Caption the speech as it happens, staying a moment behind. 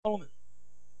Solomon,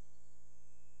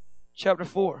 chapter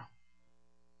 4.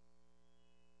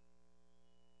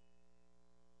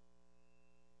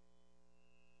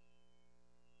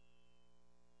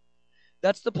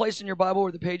 That's the place in your Bible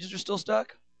where the pages are still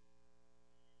stuck?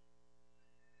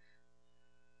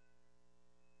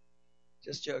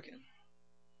 Just joking.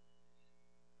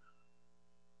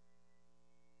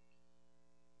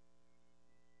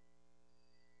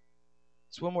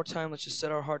 So one more time, let's just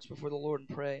set our hearts before the Lord and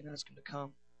pray and ask Him to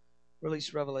come.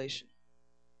 Release revelation.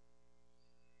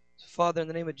 So Father, in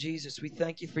the name of Jesus, we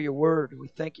thank You for Your word. We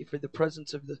thank You for the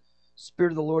presence of the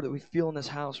Spirit of the Lord that we feel in this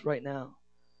house right now.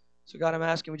 So God, I'm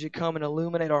asking, would You come and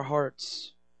illuminate our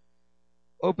hearts?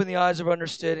 Open the eyes of our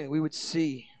understanding that we would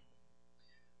see.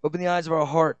 Open the eyes of our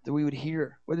heart that we would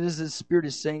hear what it is the Spirit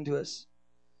is saying to us.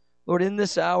 Lord, in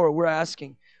this hour, we're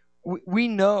asking, we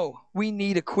know we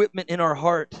need equipment in our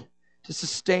heart to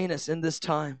sustain us in this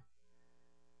time.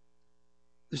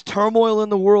 There's turmoil in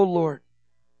the world, Lord,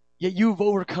 yet You've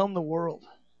overcome the world.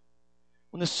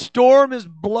 When the storm is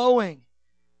blowing,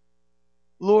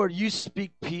 Lord, You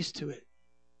speak peace to it.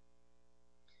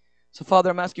 So, Father,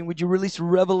 I'm asking, would You release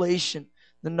revelation,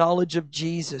 the knowledge of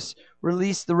Jesus?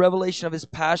 Release the revelation of His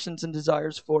passions and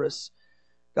desires for us.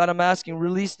 God, I'm asking,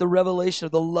 release the revelation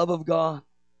of the love of God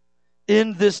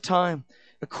in this time.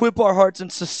 Equip our hearts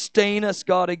and sustain us,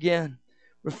 God, again.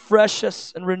 Refresh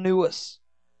us and renew us.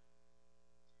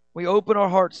 We open our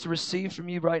hearts to receive from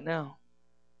You right now.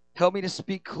 Help me to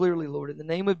speak clearly, Lord. In the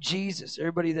name of Jesus,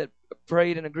 everybody that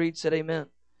prayed and agreed said amen.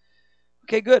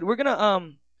 Okay, good. We're going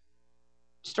to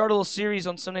start a little series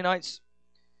on Sunday nights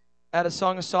at A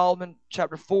Song of Solomon,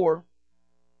 chapter 4.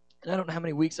 And I don't know how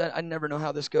many weeks. I never know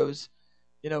how this goes.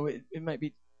 You know, it might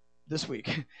be this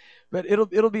week. But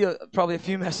it'll be probably a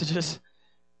few messages.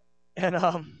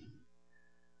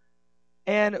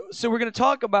 And so we're going to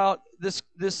talk about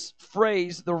this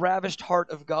phrase, the ravished heart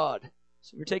of God.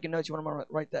 So if you're taking notes, you want to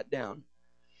write that down.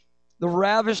 The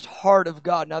ravished heart of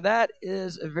God. Now that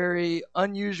is a very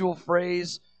unusual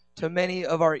phrase to many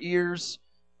of our ears.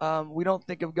 We don't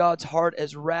think of God's heart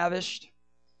as ravished.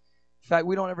 In fact,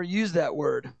 we don't ever use that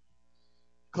word. The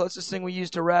closest thing we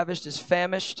use to ravished is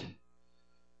famished.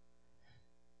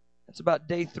 That's about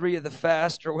day 3 of the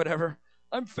fast or whatever.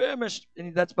 I'm famished.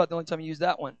 And that's about the only time you use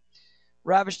that one.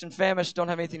 Ravished and famished don't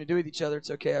have anything to do with each other. It's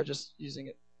okay. I'm just using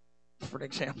it for an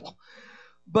example.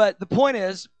 But the point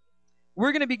is,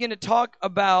 we're going to begin to talk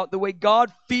about the way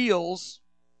God feels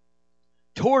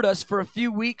toward us for a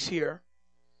few weeks here.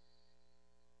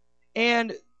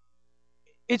 And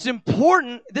it's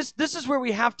important. This is where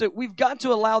we've got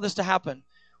to allow this to happen.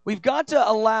 We've got to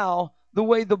allow the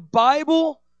way the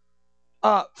Bible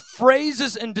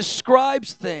phrases and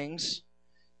describes things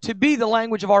to be the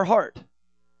language of our heart.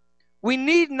 We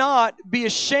need not be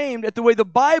ashamed at the way the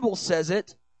Bible says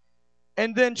it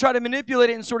and then try to manipulate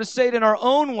it and sort of say it in our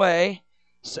own way.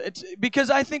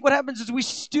 Because I think what happens is we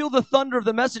steal the thunder of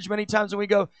the message many times and we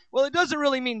go, well, it doesn't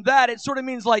really mean that. It sort of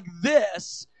means like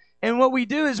this. And what we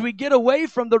do is we get away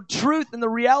from the truth and the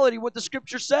reality of what the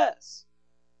Scripture says.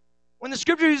 When the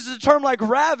Scripture uses a term like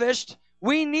ravished,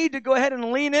 we need to go ahead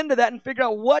and lean into that and figure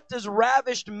out, what does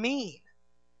ravished mean?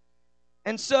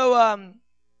 And so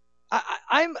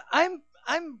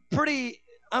I'm pretty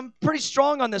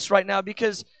strong on this right now,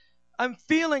 because I'm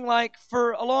feeling like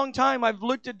for a long time I've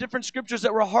looked at different scriptures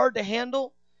that were hard to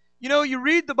handle. You know, you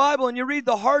read the Bible and you read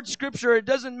the hard scripture, it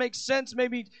doesn't make sense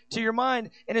maybe to your mind.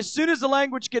 And as soon as the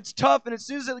language gets tough and as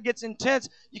soon as it gets intense,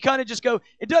 you kind of just go,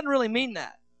 it doesn't really mean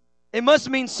that. It must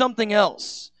mean something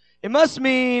else. It must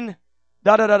mean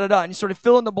da-da-da-da-da. And you sort of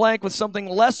fill in the blank with something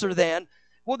lesser than.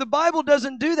 Well, the Bible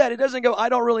doesn't do that. It doesn't go, I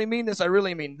don't really mean this, I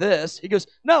really mean this. He goes,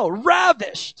 no,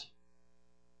 ravished.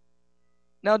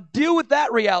 Now deal with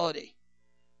that reality.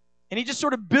 And he just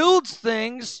sort of builds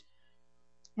things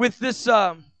with this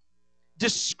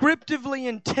descriptively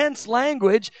intense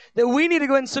language that we need to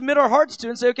go ahead and submit our hearts to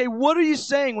and say, okay, what are you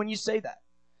saying when you say that?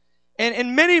 And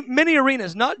in many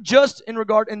arenas, not just in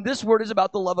regard, and this word is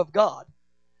about the love of God,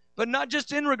 but not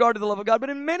just in regard to the love of God, but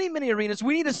in many arenas,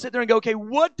 we need to sit there and go, okay,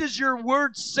 what does your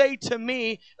word say to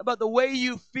me about the way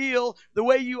you feel, the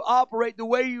way you operate, the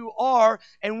way you are,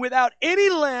 and without any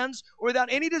lens or without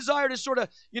any desire to sort of,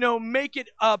 make it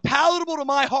palatable to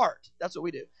my heart. That's what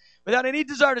we do. Without any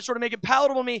desire to sort of make it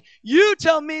palatable to me, you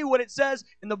tell me what it says,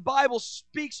 and the Bible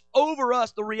speaks over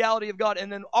us the reality of God,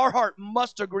 and then our heart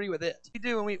must agree with it. We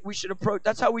do, and we should approach.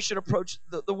 That's how we should approach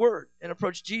the Word and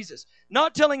approach Jesus.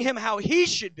 Not telling Him how He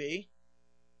should be,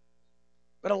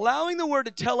 but allowing the Word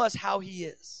to tell us how He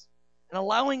is, and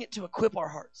allowing it to equip our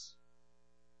hearts.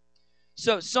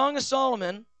 So, Song of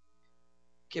Solomon.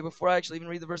 Okay, before I actually even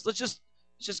read the verse, let's just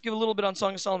Let's just give a little bit on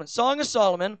Song of Solomon. Song of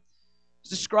Solomon is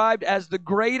described as the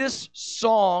greatest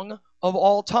song of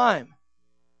all time.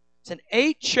 It's an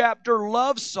 8-chapter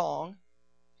love song.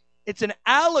 It's an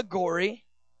allegory,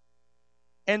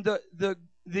 and the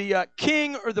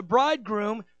king or the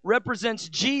bridegroom represents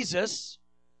Jesus,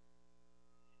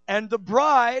 and the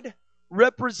bride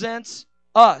represents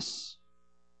us.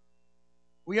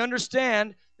 We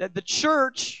understand that the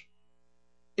church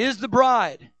is the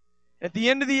bride. At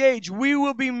the end of the age, we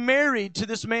will be married to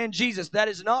this man Jesus. That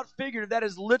is not figurative, that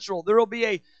is literal. There will be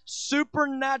a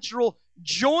supernatural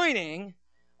joining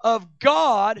of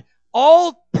God,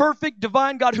 all perfect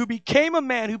divine God, who became a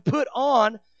man, who put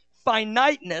on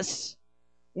finiteness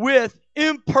with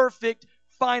imperfect,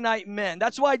 finite men.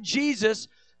 That's why Jesus,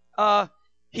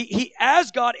 he as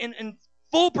God in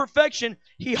full perfection,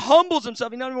 he humbles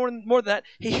himself. He not more than that.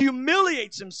 He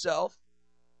humiliates himself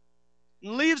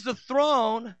and leaves the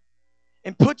throne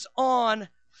and puts on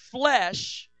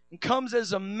flesh and comes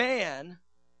as a man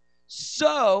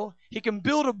so he can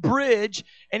build a bridge.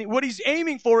 And what he's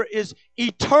aiming for is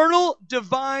eternal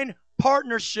divine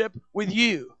partnership with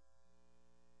you.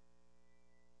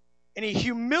 And he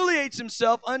humiliates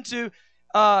himself unto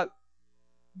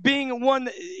being one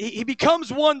that he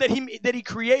becomes one that he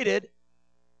created.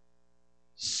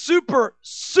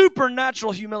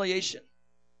 Supernatural humiliation.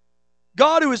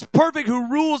 God, who is perfect, who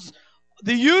rules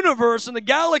the universe and the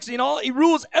galaxy and all, he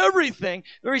rules everything.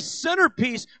 The very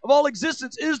centerpiece of all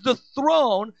existence is the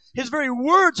throne. His very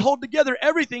words hold together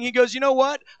everything. He goes, you know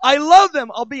what? I love them.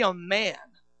 I'll be a man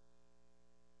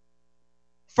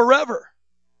forever,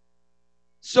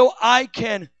 so I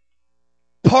can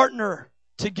partner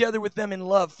together with them in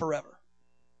love forever.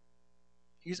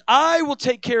 He goes, I will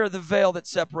take care of the veil that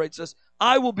separates us.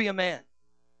 I will be a man.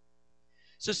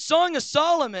 So Song of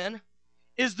Solomon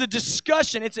is the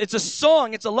discussion. It's a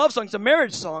song. It's a love song. It's a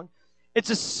marriage song. It's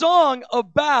a song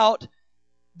about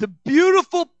the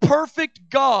beautiful, perfect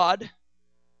God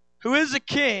who is a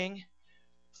king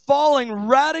falling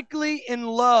radically in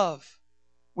love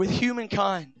with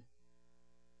humankind.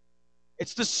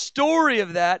 It's the story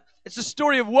of that. It's the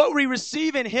story of what we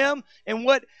receive in him and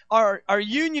what our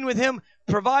union with him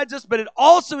provides us, but it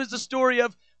also is the story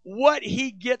of what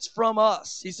he gets from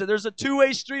us. He said, there's a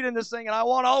two-way street in this thing, and I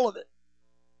want all of it.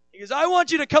 He goes, I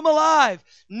want you to come alive,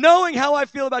 knowing how I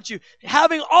feel about you,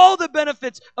 having all the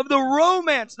benefits of the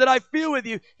romance that I feel with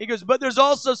you. He goes, but there's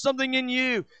also something in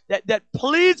you that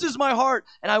pleases my heart,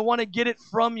 and I want to get it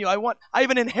from you. I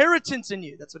have an inheritance in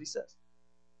you. That's what he says.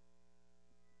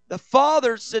 The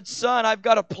father said, son, I've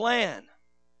got a plan.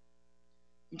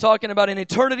 I'm talking about an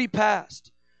eternity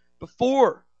past,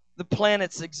 before the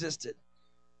planets existed.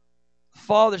 The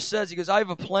father says, he goes, I have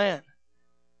a plan.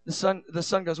 The son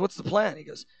goes, what's the plan? He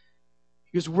goes,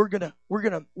 we're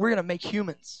gonna make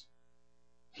humans.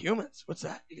 Humans? What's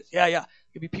that? He goes, yeah.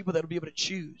 It'll be people that'll be able to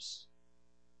choose.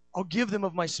 I'll give them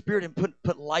of my spirit and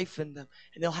put life in them,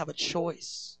 and they'll have a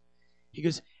choice. He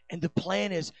goes, and the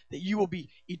plan is that you will be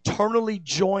eternally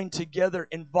joined together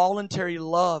in voluntary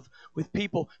love with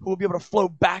people who will be able to flow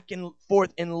back and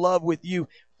forth in love with you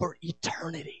for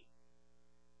eternity.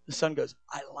 The son goes,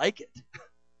 I like it.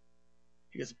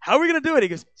 He goes, how are we going to do it? He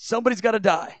goes, somebody's got to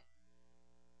die.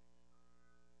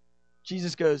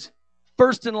 Jesus goes,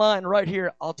 first in line right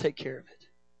here, I'll take care of it.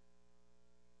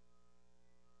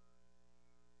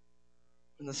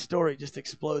 And the story just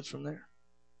explodes from there.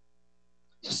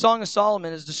 So Song of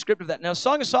Solomon is descriptive of that. Now,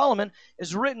 Song of Solomon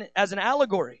is written as an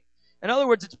allegory. In other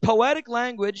words, it's poetic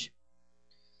language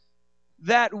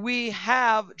that we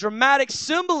have dramatic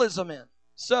symbolism in.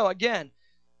 So, again,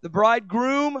 the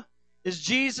bridegroom is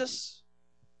Jesus.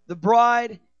 The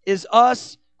bride is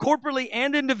us, corporately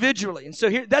and individually. And so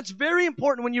here, that's very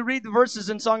important when you read the verses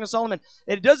in Song of Solomon.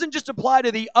 It doesn't just apply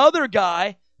to the other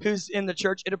guy who's in the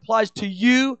church. It applies to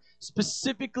you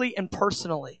specifically and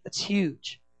personally. That's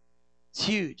huge. It's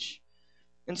huge.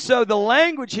 And so the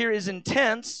language here is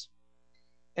intense.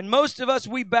 And most of us,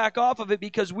 we back off of it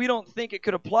because we don't think it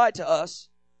could apply to us.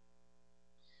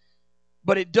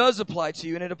 But it does apply to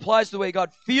you, and it applies to the way God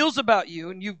feels about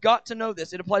you, and you've got to know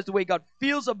this. It applies to the way God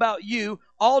feels about you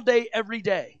all day, every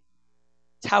day.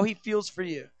 It's how he feels for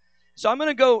you. So I'm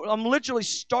literally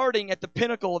starting at the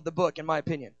pinnacle of the book, in my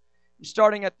opinion. I'm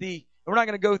not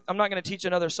going to teach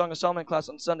another Song of Solomon class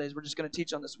on Sundays. We're just going to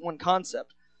teach on this one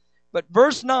concept. But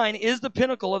verse 9 is the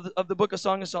pinnacle of the book of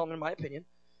Song of Solomon, in my opinion.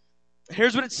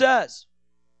 Here's what it says.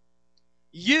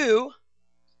 You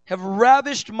have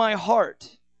ravished my heart,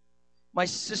 my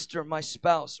sister, my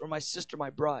spouse, or my sister, my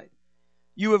bride.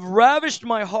 You have ravished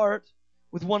my heart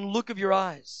with one look of your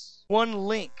eyes, one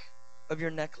link of your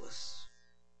necklace.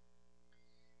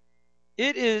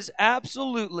 It is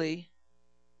absolutely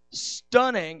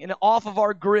stunning and off of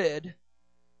our grid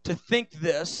to think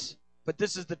this, but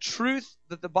this is the truth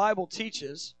that the Bible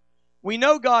teaches. We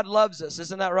know God loves us,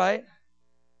 isn't that right?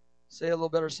 Say a little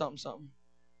better something.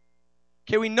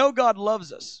 Okay, we know God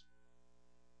loves us.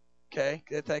 Okay,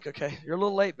 okay, you're a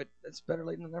little late, but it's better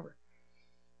late than never.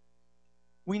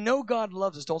 We know God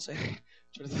loves us. Don't say,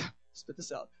 try to spit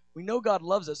this out. We know God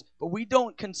loves us, but we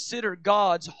don't consider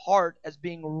God's heart as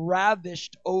being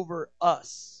ravished over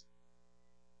us.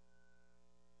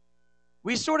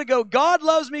 We sort of go, God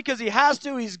loves me because he has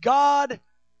to. He's God. I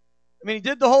mean, he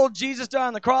did the whole Jesus die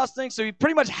on the cross thing, so he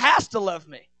pretty much has to love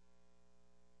me.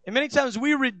 And many times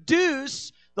we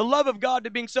reduce the love of God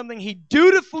to being something he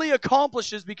dutifully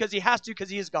accomplishes because he has to, because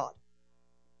he is God.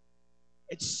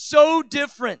 It's so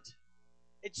different.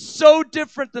 It's so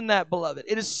different than that, beloved.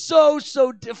 It is so,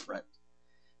 so different.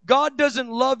 God doesn't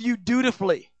love you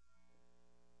dutifully.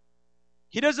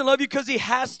 He doesn't love you because he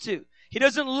has to. He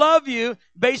doesn't love you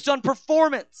based on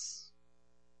performance.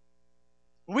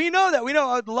 We know that. We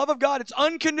know the love of God, it's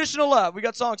unconditional love. We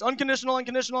got songs, unconditional,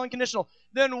 unconditional, unconditional.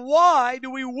 Then why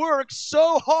do we work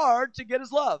so hard to get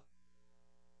his love?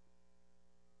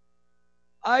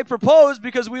 I propose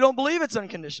because we don't believe it's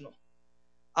unconditional.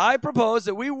 I propose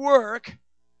that we work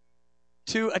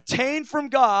to attain from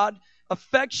God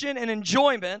affection and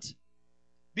enjoyment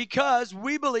because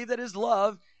we believe that his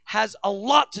love has a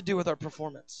lot to do with our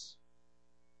performance.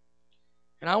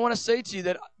 And I want to say to you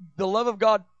that the love of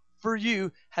God for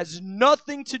you has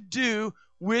nothing to do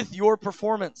with your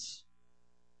performance.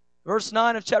 Verse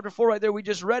 9 of chapter 4 right there, we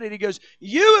just read it. He goes,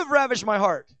 you have ravished my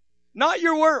heart, not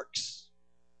your works,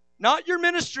 not your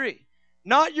ministry,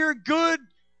 not your good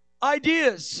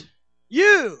ideas.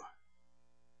 You.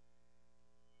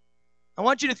 I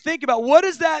want you to think about, what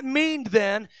does that mean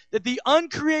then, that the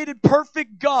uncreated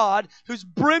perfect God who's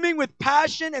brimming with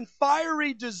passion and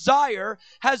fiery desire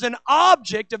has an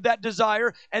object of that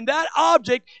desire, and that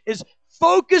object is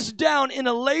focused down in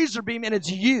a laser beam, and it's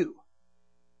you?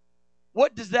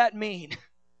 What does that mean?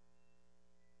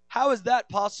 How is that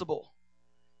possible?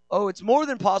 Oh, it's more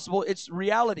than possible. It's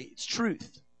reality. It's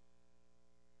truth.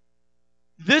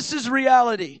 This is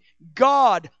reality.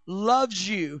 God loves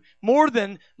you more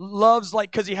than loves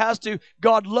like because he has to.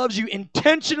 God loves you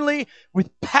intentionally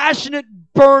with passionate,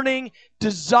 burning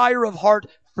desire of heart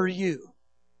for you.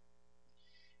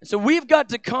 And so we've got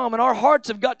to come, and our hearts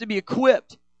have got to be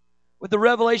equipped with the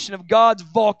revelation of God's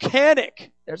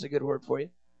volcanic, there's a good word for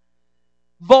you,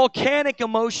 volcanic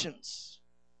emotions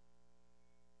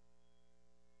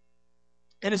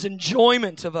and his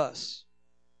enjoyment of us.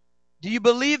 Do you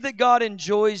believe that God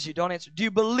enjoys you? Don't answer. Do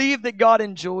you believe that God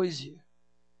enjoys you?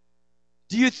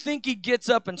 Do you think he gets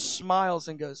up and smiles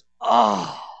and goes,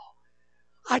 oh,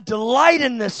 I delight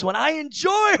in this one. I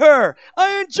enjoy her.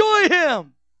 I enjoy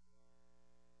him.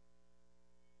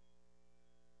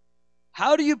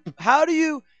 How do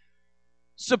you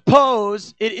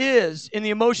suppose it is in the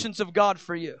emotions of God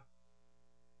for you?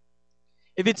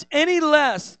 If it's any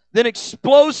less than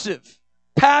explosive,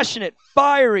 passionate,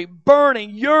 fiery,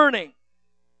 burning, yearning,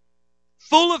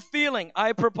 full of feeling,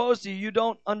 I propose to you, you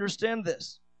don't understand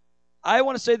this. I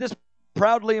want to say this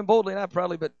proudly and boldly, not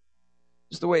proudly, but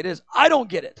just the way it is. I don't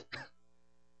get it.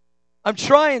 I'm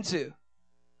trying to.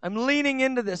 I'm leaning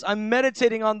into this. I'm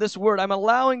meditating on this word. I'm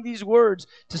allowing these words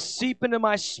to seep into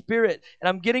my spirit, and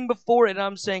I'm getting before it, and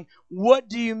I'm saying, what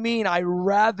do you mean I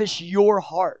ravish your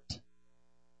heart?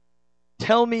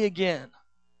 Tell me again.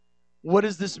 What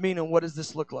does this mean, and what does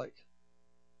this look like?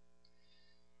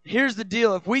 Here's the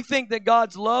deal. If we think that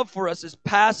God's love for us is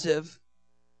passive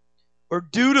or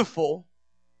dutiful,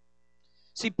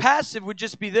 see, passive would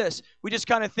just be this. We just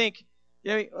kind of think,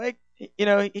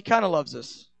 he kind of loves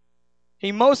us.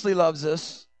 He mostly loves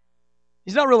us.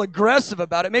 He's not real aggressive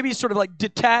about it. Maybe he's sort of like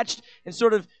detached and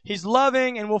sort of, he's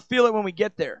loving and we'll feel it when we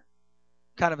get there,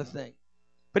 kind of a thing.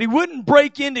 But he wouldn't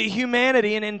break into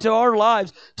humanity and into our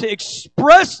lives to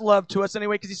express love to us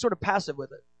anyway, because he's sort of passive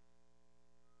with it.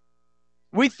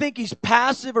 We think he's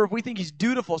passive, or if we think he's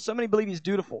dutiful. So many believe he's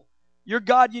dutiful. You're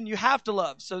God and you have to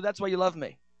love, so that's why you love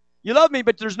me. You love me,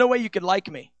 but there's no way you could like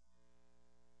me.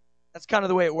 That's kind of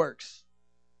the way it works.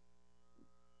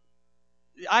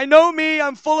 I know me,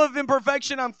 I'm full of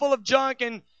imperfection, I'm full of junk,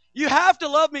 and you have to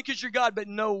love me because you're God, but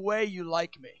no way you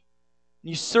like me.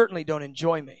 You certainly don't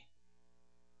enjoy me.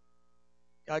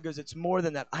 God goes, it's more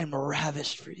than that. I'm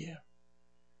ravished for you.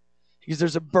 Because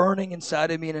there's a burning inside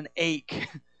of me and an ache.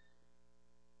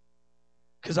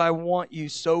 Because I want you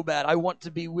so bad. I want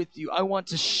to be with you. I want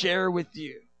to share with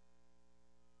you.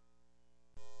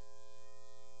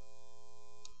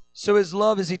 So his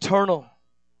love is eternal.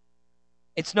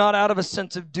 It's not out of a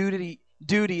sense of duty,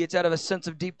 it's out of a sense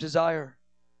of deep desire.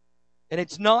 And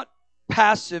it's not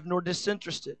passive nor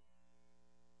disinterested.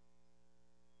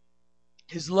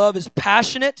 His love is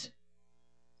passionate,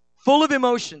 full of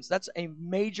emotions. That's a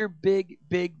major, big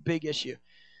issue.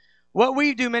 What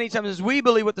we do many times is we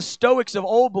believe what the Stoics of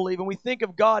old believe, and we think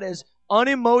of God as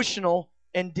unemotional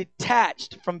and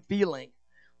detached from feeling.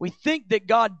 We think that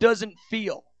God doesn't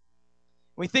feel.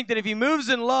 We think that if he moves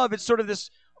in love, it's sort of this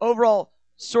overall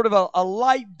sort of a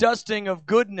light dusting of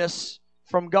goodness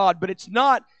from God, but it's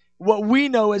not what we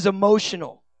know as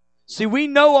emotional. See, we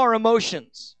know our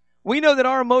emotions. We know that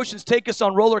our emotions take us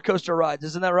on roller coaster rides.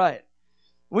 Isn't that right?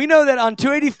 We know that on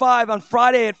 285 on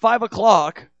Friday at 5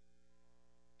 o'clock,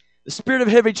 the spirit of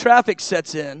heavy traffic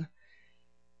sets in,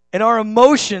 and our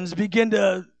emotions begin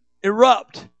to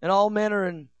erupt in all manner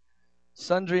and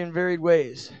sundry and varied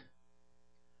ways.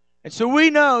 And so we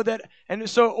know that, and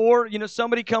so, or,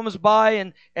 somebody comes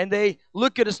by and they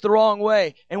look at us the wrong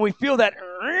way, and we feel that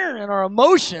in our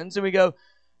emotions, and we go,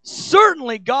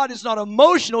 certainly God is not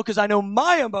emotional because I know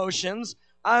my emotions.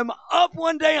 I'm up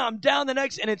one day, I'm down the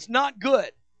next, and it's not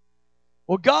good.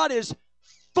 Well, God is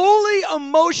fully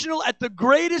emotional at the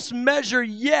greatest measure,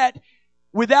 yet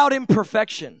without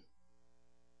imperfection.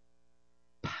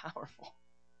 Powerful.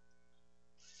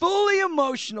 Fully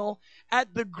emotional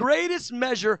at the greatest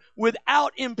measure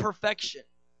without imperfection.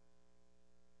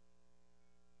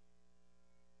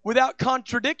 Without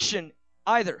contradiction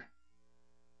either.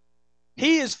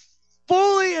 He is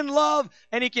fully in love,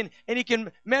 and he can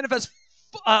manifest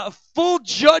full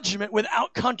judgment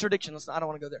without contradiction. I don't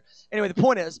want to go there. Anyway, the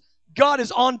point is, God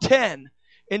is on 10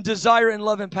 in desire and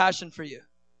love and passion for you.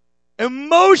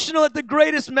 Emotional at the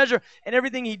greatest measure. And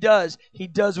everything he does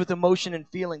with emotion and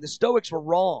feeling. The Stoics were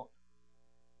wrong.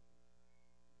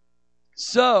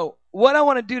 So, what I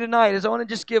want to do tonight is I want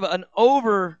to just give an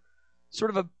introduction,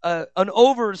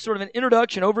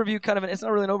 overview kind of, it's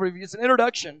not really an overview, it's an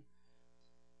introduction.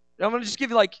 And I'm going to just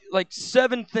give you like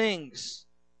 7 things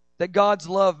that God's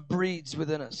love breeds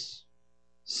within us.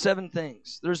 7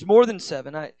 things. There's more than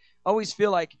 7. I always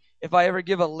feel like if I ever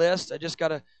give a list, I just got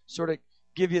to sort of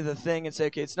give you the thing and say,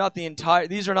 okay, it's not the entire,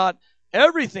 these are not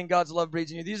everything God's love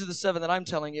breeds in you. These are the 7 that I'm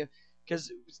telling you.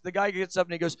 Because the guy gets up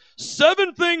and he goes,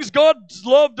 7 things God's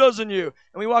love does in you.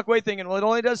 And we walk away thinking, well, it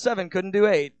only does 7, couldn't do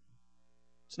 8.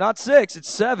 It's not 6, it's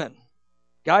 7.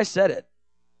 Guy said it.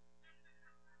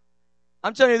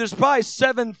 I'm telling you, there's probably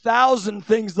 7,000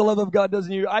 things the love of God does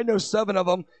in you. I know 7 of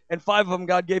them, and 5 of them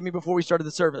God gave me before we started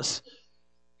the service.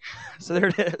 So there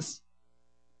it is.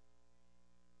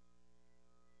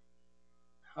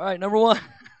 All right, number 1.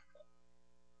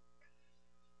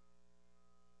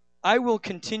 I will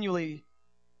continually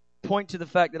point to the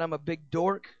fact that I'm a big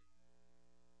dork.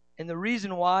 And the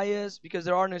reason why is because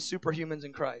there are no superhumans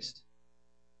in Christ.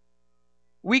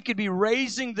 We could be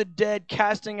raising the dead,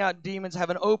 casting out demons, have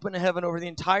an open heaven over the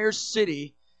entire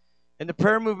city, and the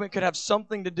prayer movement could have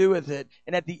something to do with it.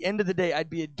 And at the end of the day, I'd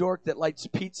be a dork that likes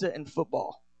pizza and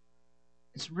football.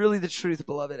 It's really the truth,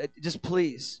 beloved. Just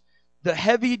please. The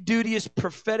heavy-dutyest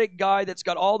prophetic guy that's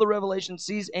got all the revelation,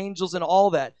 sees angels and all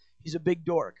that, he's a big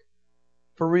dork.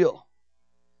 For real.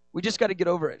 We just got to get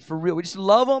over it. For real. We just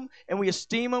love them and we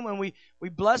esteem them and we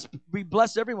bless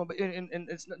everyone. But and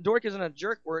dork isn't a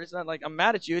jerk word. It's not like I'm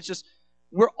mad at you. It's just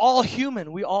we're all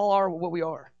human. We all are what we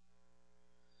are.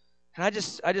 And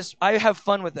I have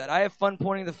fun with that. I have fun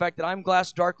pointing to the fact that I'm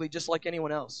glass darkly just like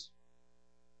anyone else.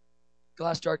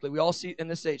 Glass darkly. We all see in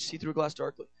this age, see through glass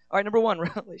darkly. All right, number 1,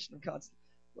 revelation of God's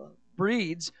love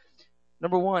breeds,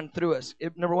 number 1, through us.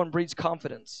 Number 1 breeds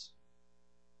confidence.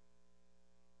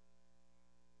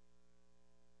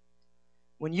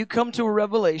 When you come to a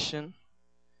revelation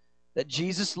that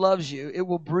Jesus loves you, it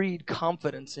will breed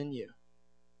confidence in you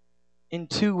in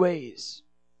 2 ways.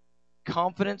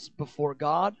 Confidence before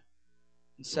God,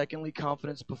 and secondly,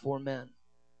 confidence before men.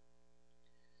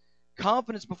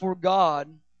 Confidence before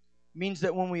God means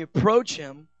that when we approach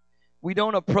Him, we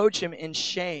don't approach Him in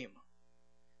shame,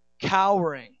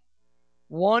 cowering,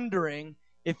 wondering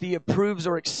if He approves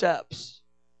or accepts.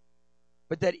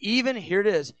 But that even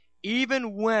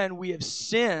when we have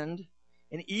sinned,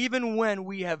 and even when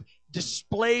we have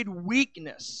displayed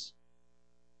weakness,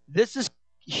 this is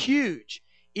huge.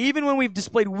 Even when we've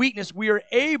displayed weakness, we are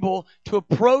able to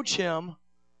approach Him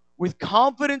with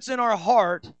confidence in our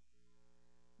heart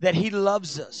that He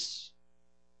loves us.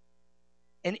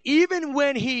 And even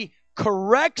when He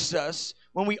corrects us,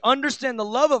 when we understand the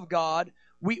love of God,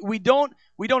 we don't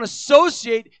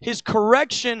associate His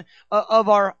correction of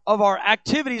our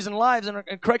activities and lives and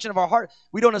correction of our heart.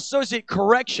 We don't associate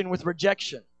correction with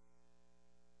rejection.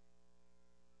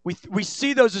 We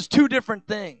see those as two different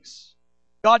things.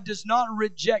 God does not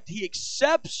reject. He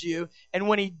accepts you, and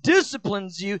when He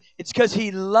disciplines you, it's because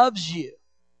He loves you.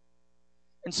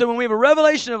 And so when we have a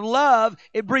revelation of love,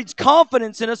 it breeds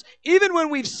confidence in us. Even when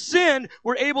we've sinned,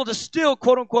 we're able to still,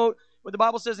 quote unquote, what the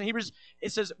Bible says in Hebrews,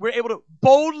 it says we're able to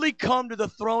boldly come to the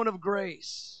throne of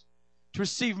grace to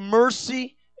receive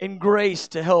mercy and grace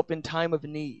to help in time of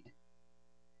need.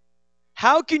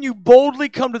 How can you boldly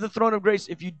come to the throne of grace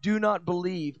if you do not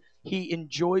believe He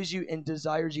enjoys you and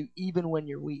desires you even when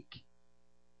you're weak?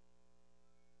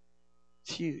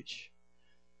 It's huge.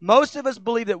 Most of us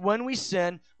believe that when we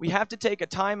sin, we have to take a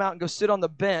time out and go sit on the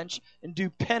bench and do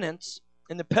penance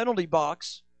in the penalty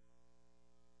box.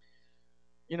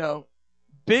 You know,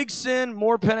 big sin,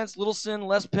 more penance, little sin,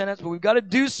 less penance. But we've got to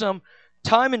do some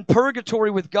time in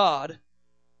purgatory with God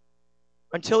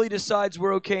until He decides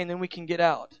we're okay and then we can get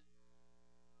out.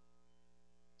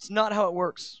 It's not how it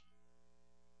works.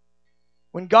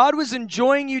 When God was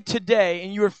enjoying you today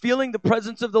and you were feeling the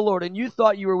presence of the Lord and you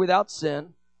thought you were without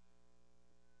sin,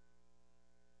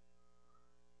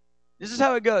 this is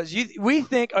how it goes. We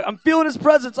think, I'm feeling His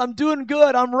presence, I'm doing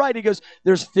good, I'm right. He goes,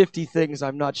 there's 50 things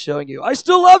I'm not showing you. I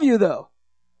still love you though.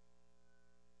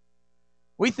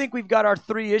 We think we've got our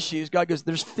 3 issues. God goes,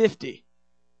 there's 50.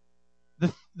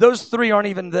 Those 3 aren't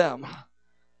even them.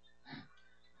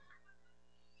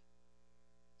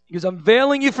 He goes, I'm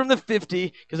veiling you from the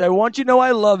 50 because I want you to know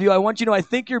I love you. I want you to know I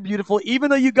think you're beautiful. Even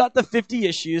though you got the 50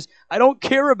 issues, I don't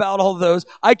care about all those.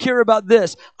 I care about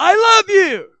this. I love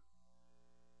you.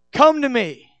 Come to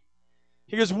me.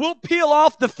 He goes, we'll peel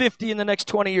off the 50 in the next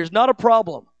 20 years. Not a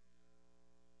problem.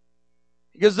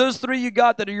 Because those 3 you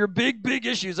got that are your big, big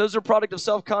issues, those are a product of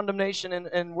self-condemnation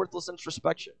and worthless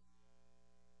introspection.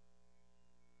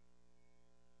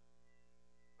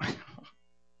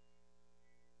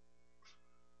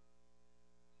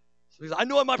 I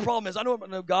know what my problem is.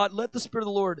 No, God, let the Spirit of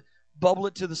the Lord bubble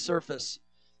it to the surface.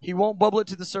 He won't bubble it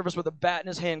to the surface with a bat in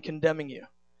His hand condemning you.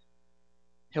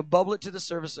 He'll bubble it to the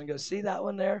surface and go, see that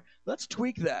one there? Let's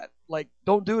tweak that. Like,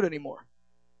 don't do it anymore.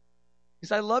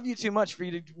 Because I love you too much for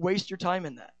you to waste your time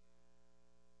in that.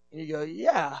 And you go,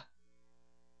 yeah.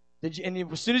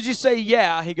 And as soon as you say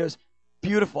yeah, He goes,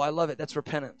 beautiful, I love it. That's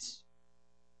repentance.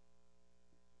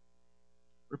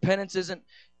 Repentance isn't,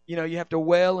 you have to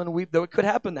wail and weep, though it could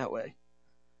happen that way.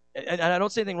 And I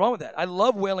don't see anything wrong with that. I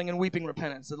love wailing and weeping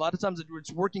repentance. A lot of times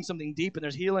it's working something deep and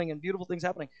there's healing and beautiful things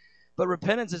happening. But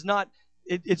repentance is not,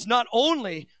 it's not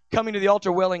only coming to the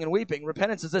altar wailing and weeping.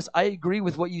 Repentance is this: I agree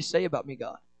with what you say about me,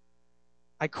 God.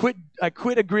 I quit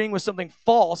agreeing with something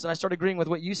false and I start agreeing with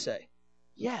what you say.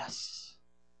 Yes.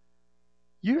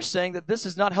 You're saying that this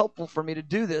is not helpful for me to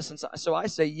do this, and so I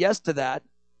say yes to that.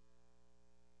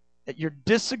 That you're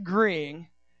disagreeing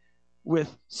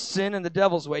with sin and the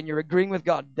devil's way, and you're agreeing with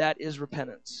God. That is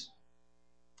repentance.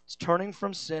 It's turning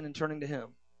from sin and turning to Him.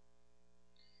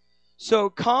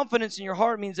 So confidence in your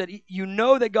heart means that you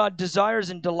know that God desires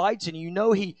and delights in you. You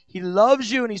know He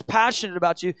loves you and He's passionate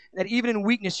about you, and that even in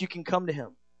weakness you can come to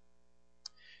Him.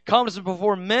 Confidence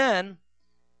before men,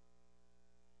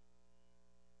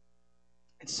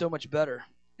 it's so much better.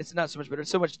 It's not so much better.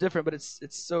 It's so much different, but it's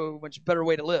so much better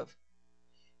way to live.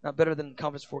 Not better than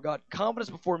confidence before God. Confidence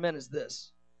before men is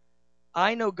this: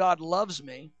 I know God loves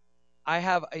me. I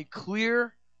have a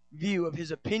clear view of His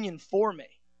opinion for me.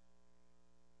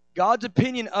 God's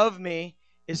opinion of me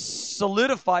is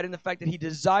solidified in the fact that He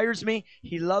desires me,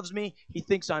 He loves me, He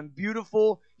thinks I'm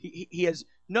beautiful, He has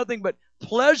nothing but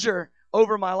pleasure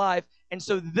over my life, and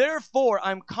so therefore I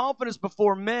have confidence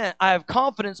before men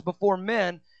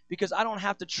because I don't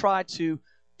have to try to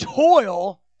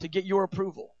toil to get your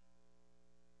approval.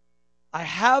 I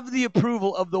have the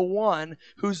approval of the one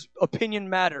whose opinion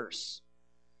matters.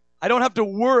 I don't have to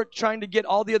work trying to get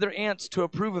all the other ants to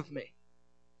approve of me.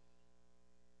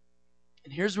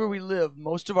 And here's where we live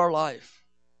most of our life.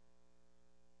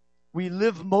 We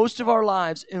live most of our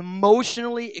lives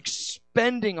emotionally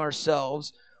expending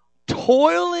ourselves,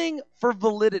 toiling for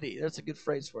validity. That's a good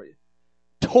phrase for you.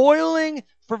 Toiling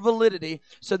for validity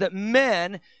so that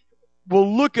men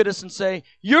will look at us and say,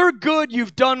 you're good,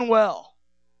 you've done well.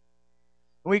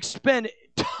 We expend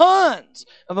tons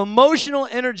of emotional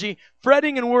energy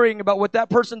fretting and worrying about what that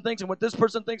person thinks and what this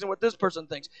person thinks and what this person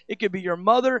thinks. It could be your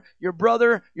mother, your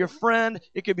brother, your friend.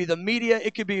 It could be the media.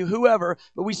 It could be whoever.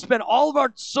 But we spend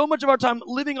so much of our time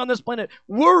living on this planet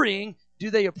worrying,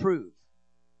 do they approve?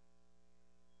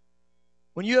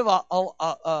 When you have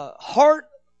a heart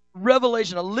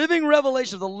revelation, a living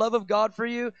revelation of the love of God for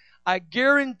you, I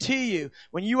guarantee you,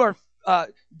 when you are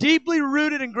deeply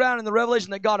rooted and grounded in the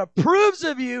revelation that God approves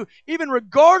of you, even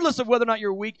regardless of whether or not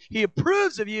you're weak, He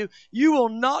approves of you, you will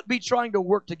not be trying to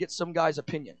work to get some guy's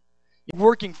opinion. You're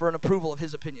working for an approval of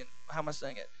his opinion. How am I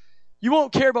saying it? You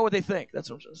won't care about what they think. That's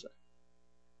what I'm trying to say.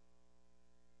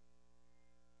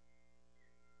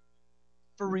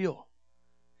 For real.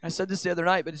 I said this the other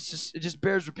night, but it just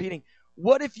bears repeating.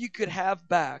 What if you could have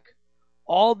back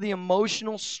all the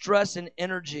emotional stress and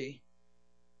energy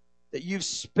that you've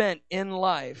spent in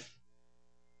life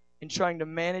in trying to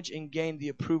manage and gain the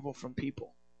approval from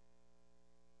people?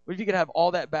 What if you could have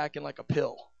all that back in like a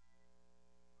pill?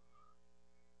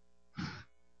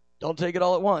 Don't take it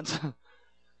all at once.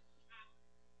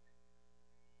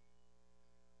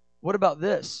 What about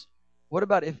this? What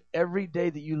about if every day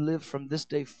that you live from this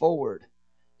day forward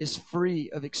is free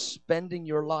of expending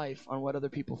your life on what other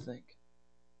people think?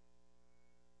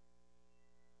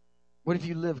 What if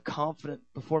you live confident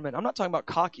before men? I'm not talking about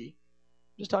cocky.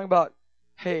 I'm just talking about,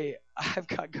 hey, I've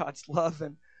got God's love,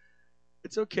 and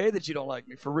it's okay that you don't like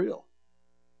me, for real.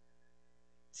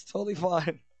 It's totally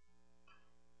fine.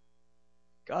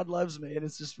 God loves me, and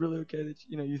it's just really okay that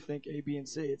you think A, B, and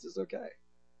C. It's just okay.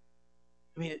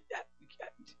 I mean,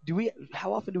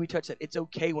 how often do we touch that? It's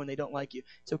okay when they don't like you.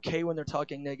 It's okay when they're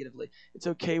talking negatively. It's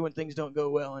okay when things don't go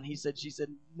well, and he said, she said,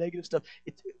 negative stuff.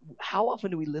 How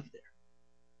often do we live there?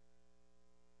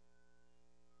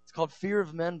 It's called fear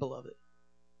of men, beloved.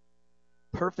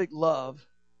 Perfect love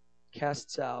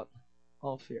casts out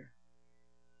all fear.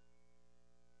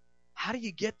 How do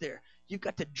you get there? You've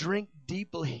got to drink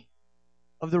deeply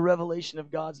of the revelation of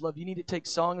God's love. You need to take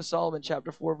Song of Solomon,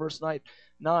 chapter 4, verse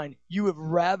 9. You have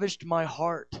ravished my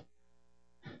heart.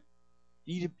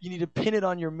 You need to pin it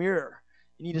on your mirror.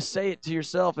 You need to say it to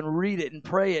yourself and read it and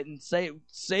pray it and say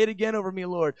it again over me,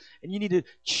 Lord. And you need to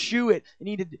chew it. You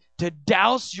need to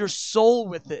douse your soul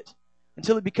with it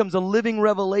until it becomes a living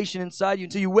revelation inside you,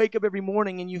 until you wake up every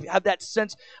morning and you have that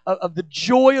sense of the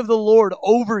joy of the Lord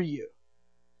over you.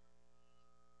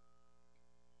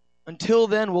 Until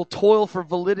then, we'll toil for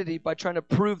validity by trying to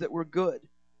prove that we're good.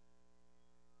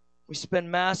 We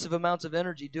spend massive amounts of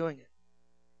energy doing it.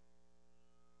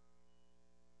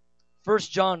 1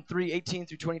 John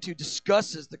 3:18-22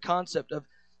 discusses the concept of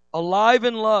alive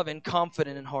in love and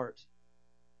confident in heart.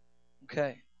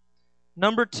 Okay.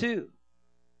 Number two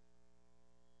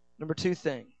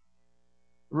thing.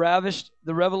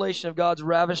 The revelation of God's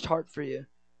ravished heart for you.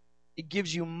 It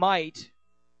gives you might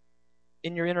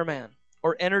in your inner man,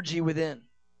 or energy within.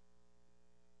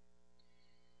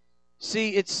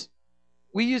 See,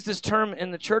 we use this term in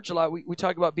the church a lot. We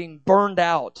talk about being burned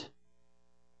out.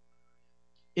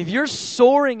 If you're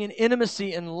soaring in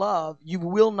intimacy and love, you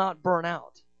will not burn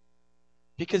out.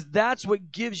 Because that's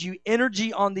what gives you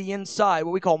energy on the inside,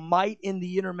 what we call might in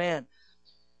the inner man.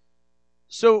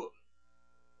 So,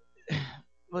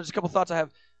 there's a couple thoughts I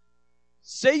have.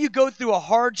 Say you go through a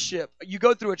hardship, you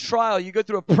go through a trial, you go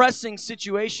through a pressing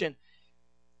situation.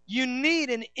 You need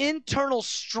an internal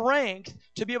strength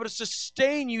to be able to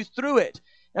sustain you through it.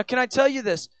 Now, can I tell you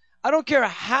this? I don't care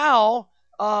how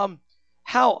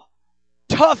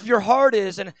tough your heart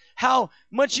is and how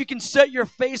much you can set your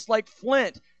face like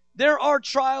flint. There are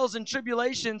trials and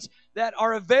tribulations that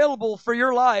are available for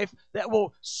your life that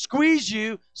will squeeze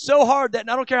you so hard that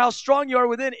I don't care how strong you are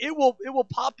within, it will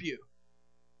pop you.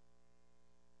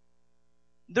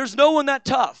 There's no one that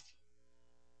tough.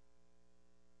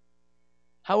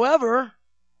 However,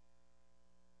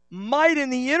 might in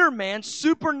the inner man,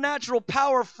 supernatural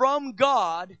power from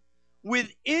God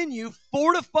within you,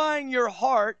 fortifying your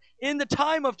heart in the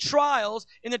time of trials,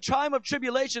 in the time of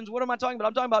tribulations. What am I talking about?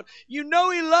 I'm talking about, He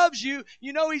loves you.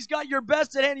 He's got your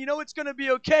best at hand. It's going to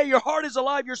be okay. Your heart is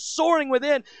alive. You're soaring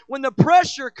within. When the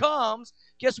pressure comes,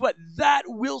 guess what? That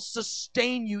will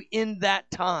sustain you in that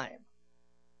time.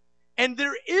 And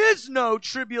there is no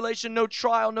tribulation, no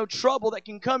trial, no trouble that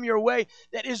can come your way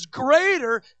that is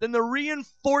greater than the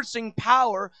reinforcing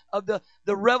power of the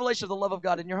revelation of the love of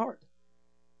God in your heart.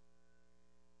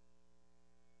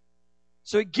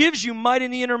 So it gives you might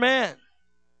in the inner man.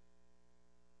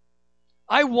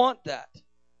 I want that.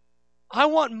 I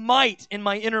want might in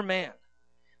my inner man.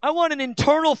 I want an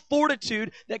internal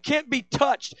fortitude that can't be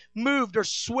touched, moved, or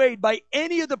swayed by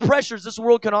any of the pressures this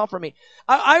world can offer me.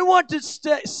 I want to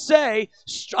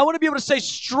I want to be able to say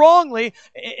strongly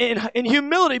in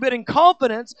humility, but in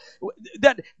confidence,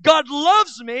 that God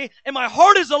loves me and my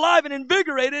heart is alive and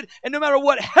invigorated, and no matter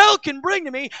what hell can bring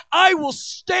to me, I will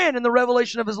stand in the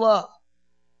revelation of His love.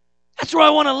 That's where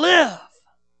I want to live.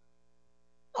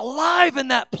 Alive in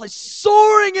that place,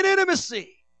 soaring in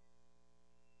intimacy.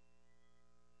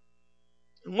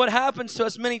 And what happens to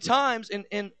us many times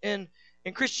in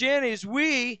in Christianity is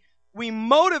we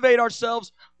motivate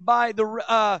ourselves by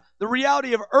the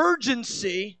reality of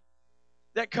urgency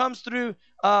that comes through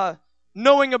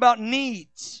knowing about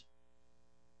needs.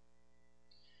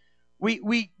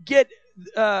 We get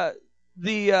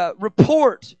the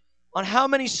report on how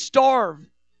many starve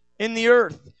in the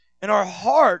earth, and our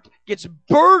heart gets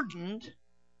burdened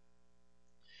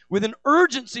with an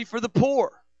urgency for the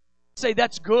poor. I say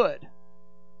that's good.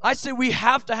 I say we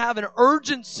have to have an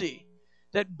urgency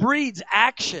that breeds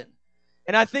action.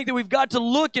 And I think that we've got to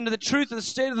look into the truth of the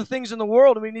state of the things in the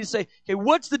world, and we need to say, okay,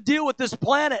 what's the deal with this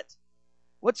planet?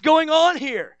 What's going on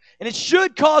here? And it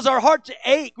should cause our heart to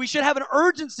ache. We should have an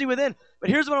urgency within. But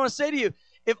here's what I want to say to you.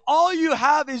 If all you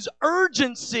have is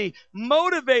urgency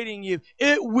motivating you,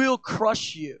 it will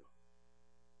crush you.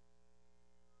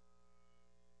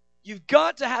 You've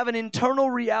got to have an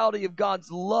internal reality of God's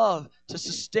love to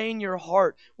sustain your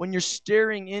heart when you're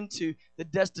staring into the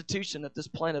destitution that this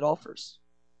planet offers.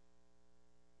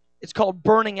 It's called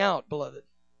burning out, beloved.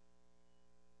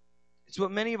 It's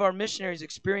what many of our missionaries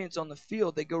experience on the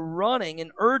field. They go running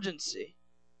in urgency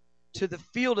to the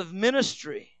field of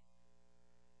ministry.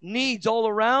 Needs all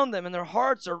around them, and their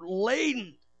hearts are laden.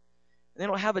 And they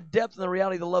don't have a depth in the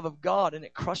reality of the love of God, and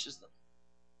it crushes them.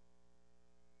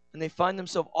 And they find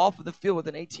themselves off of the field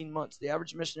within 18 months. The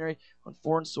average missionary on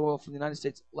foreign soil from the United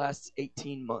States lasts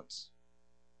 18 months.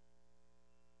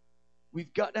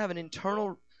 We've got to have an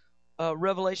internal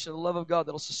revelation of the love of God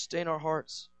that will sustain our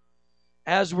hearts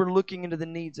as we're looking into the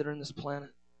needs that are in this planet.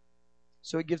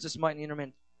 So it gives us might in the inner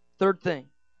man. Third thing,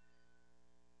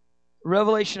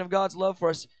 revelation of God's love for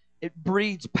us, it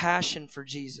breeds passion for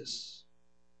Jesus.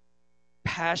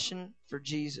 Passion for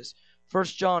Jesus. 1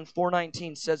 John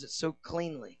 4:19 says it so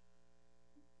cleanly.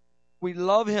 We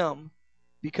love him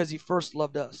because he first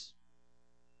loved us.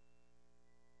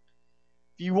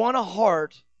 If you want a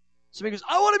heart, somebody goes,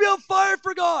 I want to be on fire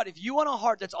for God. If you want a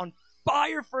heart that's on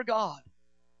fire for God,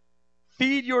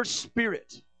 feed your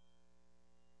spirit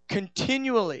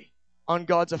continually on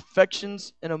God's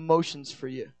affections and emotions for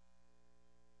you.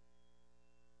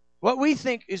 What we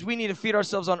think is we need to feed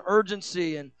ourselves on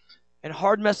urgency and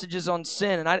hard messages on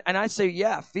sin. And I say,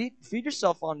 yeah, feed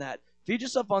yourself on that. Feed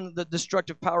yourself on the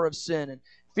destructive power of sin. And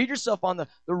feed yourself on the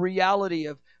reality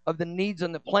of the needs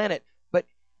on the planet. But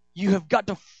you have got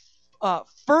to,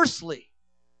 firstly,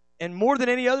 and more than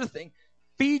any other thing,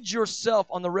 feed yourself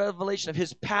on the revelation of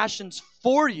his passions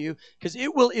for you, because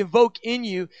it will evoke in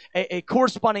you a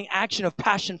corresponding action of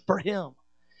passion for him.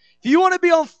 If you want to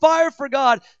be on fire for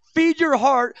God, feed your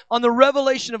heart on the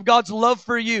revelation of God's love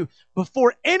for you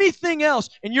before anything else,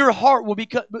 and your heart will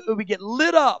get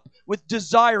lit up with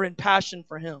desire and passion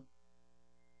for him.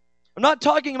 I'm not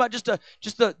talking about just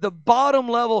the bottom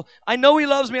level. I know he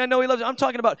loves me. I know he loves me. I'm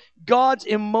talking about God's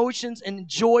emotions and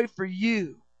joy for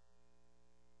you.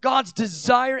 God's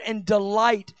desire and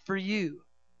delight for you.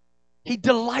 He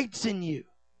delights in you.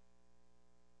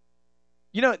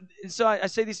 You know, so I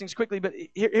say these things quickly, but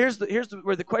here's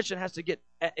where the question has to get.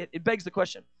 It begs the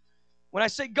question. When I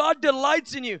say God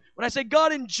delights in you, when I say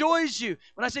God enjoys you,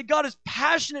 when I say God is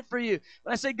passionate for you,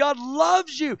 when I say God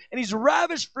loves you and he's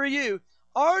ravished for you,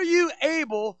 are you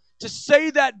able to say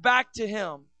that back to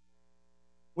him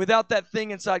without that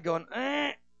thing inside going,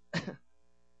 that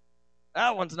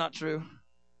one's not true?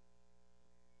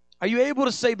 Are you able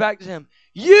to say back to him,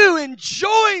 you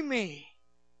enjoy me?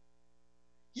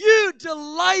 You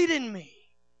delight in me.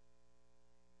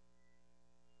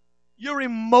 You're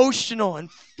emotional and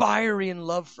fiery in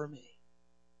love for me.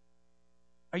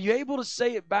 Are you able to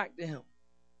say it back to him?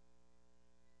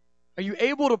 Are you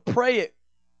able to pray it?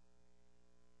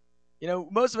 You know,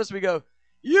 most of us, we go,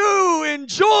 you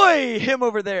enjoy him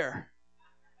over there.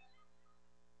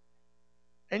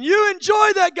 And you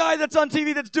enjoy that guy that's on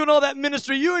TV that's doing all that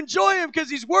ministry. You enjoy him because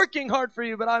he's working hard for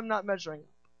you, but I'm not measuring him.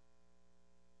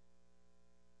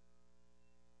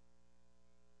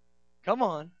 Come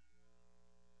on.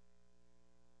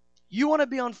 You want to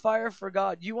be on fire for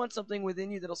God. You want something within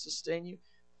you that'll sustain you.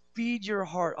 Feed your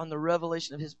heart on the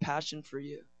revelation of his passion for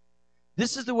you.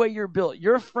 This is the way you're built.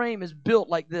 Your frame is built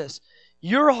like this.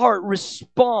 Your heart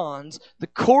responds. The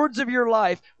chords of your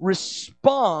life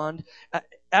respond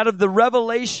out of the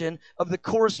revelation of the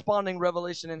corresponding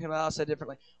revelation in him. I'll say it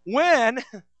differently. When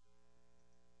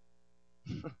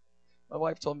my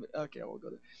wife told me, okay, we'll go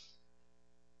there.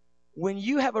 When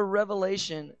you have a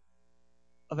revelation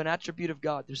of an attribute of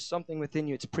God, there's something within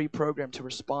you. It's pre-programmed to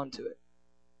respond to it.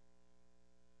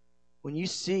 When you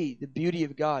see the beauty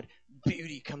of God,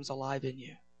 beauty comes alive in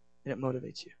you, and it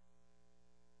motivates you.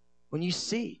 When you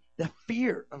see the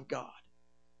fear of God,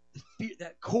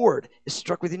 that chord is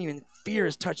struck within you, and fear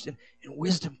is touched, and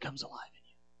wisdom comes alive in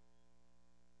you.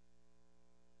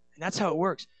 And that's how it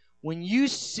works. When you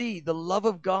see the love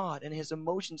of God and his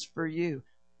emotions for you,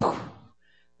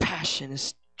 passion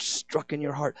is struck in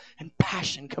your heart, and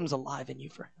passion comes alive in you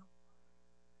for him.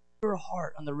 Your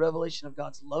heart on the revelation of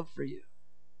God's love for you,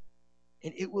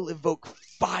 and it will evoke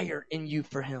fire in you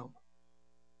for him.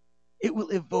 It will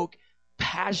evoke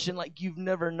passion like you've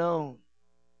never known.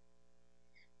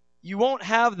 You won't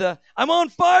have the, I'm on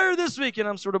fire this week and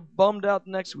I'm sort of bummed out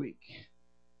next week.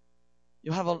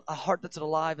 You'll have a heart that's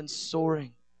alive and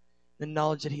soaring. The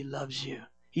knowledge that he loves you.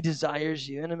 He desires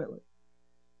you intimately.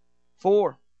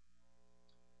 4,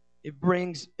 it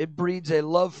breeds a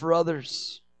love for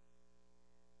others.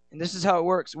 And this is how it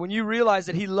works. When you realize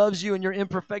that he loves you and your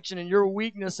imperfection and your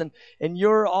weakness and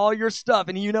your all your stuff,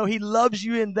 and you know he loves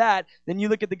you in that, then you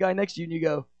look at the guy next to you and you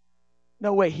go,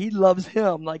 no way, he loves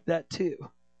him like that too.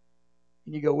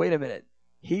 And you go, wait a minute,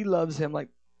 he loves him like,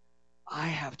 I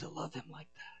have to love him like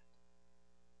that.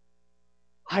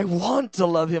 I want to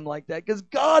love him like that because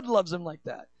God loves him like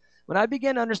that. When I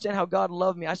began to understand how God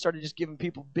loved me, I started just giving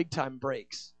people big time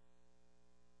breaks.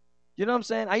 You know what I'm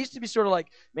saying? I used to be sort of like,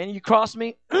 man, you cross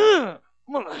me, I'm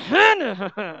gonna hand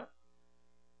it.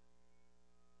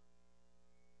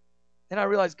 Then I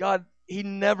realized God, he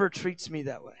never treats me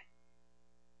that way.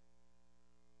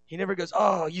 He never goes,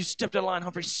 oh, you stepped out of line,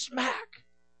 Humphrey, smack.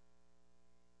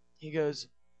 He goes,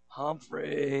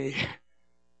 Humphrey,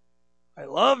 I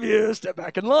love you, step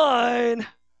back in line.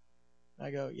 I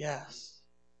go, yes.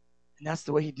 And that's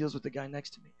the way he deals with the guy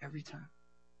next to me every time.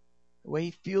 The way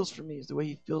he feels for me is the way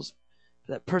he feels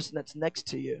for that person that's next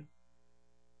to you.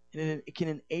 And it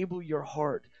can enable your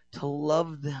heart to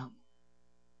love them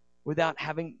without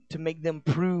having to make them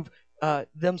prove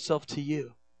themselves to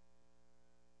you.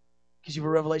 Because you have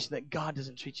a revelation that God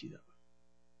doesn't treat you that way.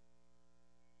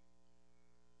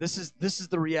 This is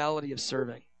the reality of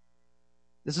serving.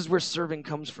 This is where serving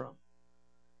comes from.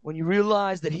 When you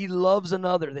realize that he loves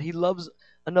another,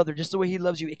 just the way he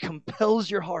loves you, it compels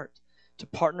your heart to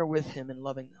partner with him in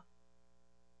loving them.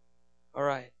 All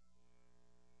right.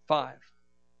 5.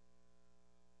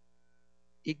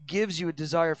 It gives you a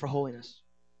desire for holiness.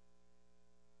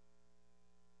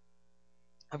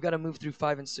 I've got to move through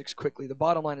 5 and 6 quickly. The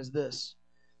bottom line is this.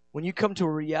 When you come to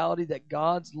a reality that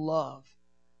God's love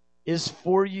is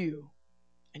for you,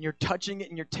 and you're touching it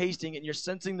and you're tasting it and you're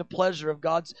sensing the pleasure of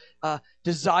God's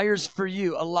desires for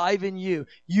you, alive in you,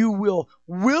 you will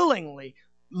willingly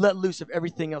let loose of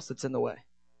everything else that's in the way.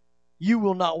 You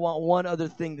will not want one other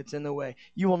thing that's in the way.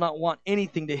 You will not want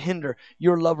anything to hinder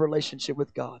your love relationship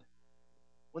with God.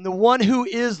 When the one who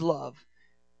is love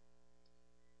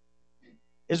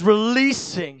is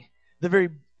releasing the very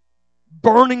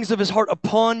burnings of his heart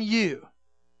upon you,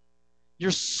 you're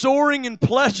soaring in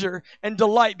pleasure and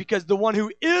delight because the one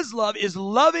who is love is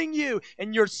loving you,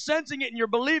 and you're sensing it and you're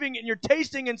believing it and you're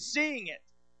tasting and seeing it.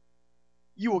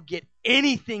 You will get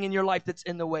anything in your life that's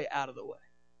in the way out of the way.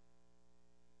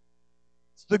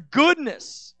 It's the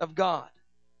goodness of God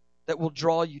that will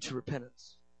draw you to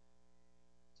repentance.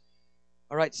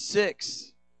 All right,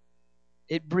 6,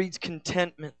 it breeds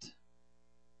contentment.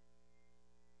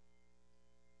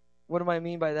 What do I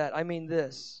mean by that? I mean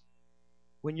this.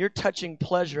 When you're touching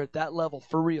pleasure at that level,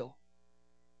 for real,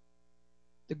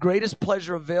 the greatest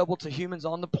pleasure available to humans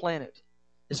on the planet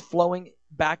is flowing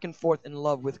back and forth in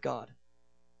love with God.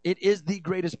 It is the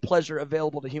greatest pleasure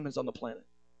available to humans on the planet.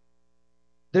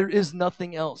 There is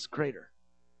nothing else greater.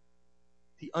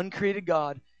 The uncreated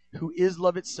God, who is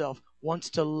love itself,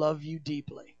 wants to love you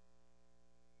deeply.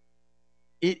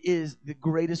 It is the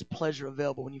greatest pleasure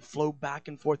available when you flow back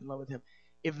and forth in love with him.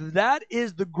 If that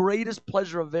is the greatest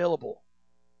pleasure available,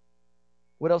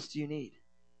 what else do you need?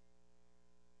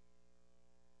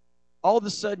 All of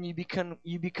a sudden, you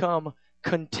become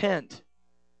content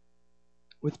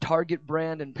with Target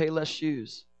brand and Payless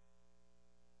shoes.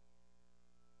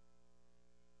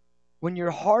 When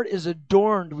your heart is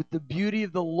adorned with the beauty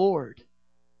of the Lord,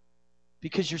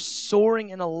 because you're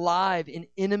soaring and alive in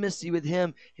intimacy with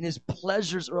him, and his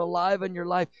pleasures are alive in your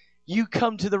life, you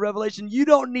come to the revelation you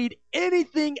don't need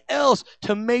anything else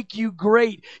to make you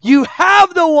great. You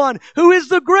have the one who is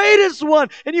the greatest one,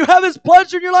 and you have his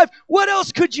pleasure in your life. What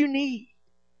else could you need?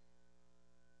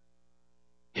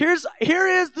 Here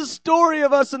is the story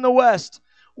of us in the West.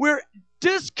 We're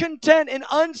discontent and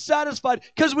unsatisfied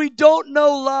because we don't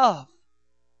know love.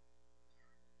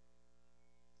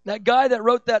 That guy that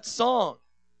wrote that song,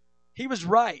 he was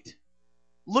right.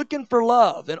 Looking for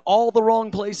love in all the wrong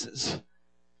places.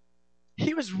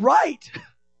 He was right.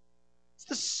 It's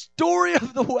the story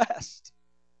of the West.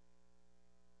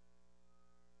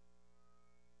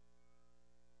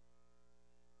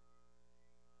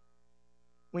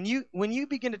 When you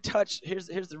begin to touch, here's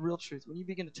the real truth. When you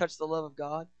begin to touch the love of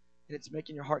God and it's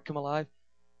making your heart come alive,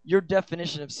 your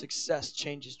definition of success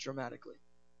changes dramatically.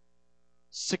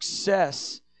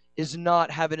 Success is not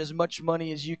having as much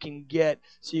money as you can get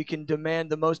so you can demand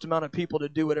the most amount of people to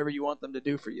do whatever you want them to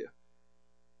do for you.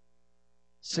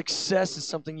 Success is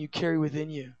something you carry within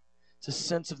you. It's a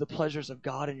sense of the pleasures of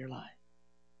God in your life.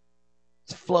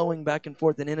 It's flowing back and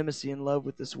forth in intimacy and love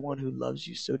with this one who loves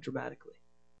you so dramatically.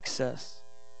 Success.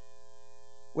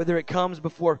 Whether it comes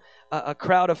before a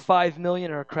crowd of 5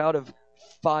 million or a crowd of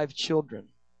 5 children,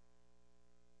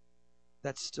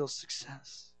 that's still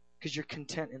success because you're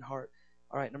content in heart.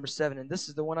 All right, number 7, and this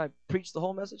is the one I preached the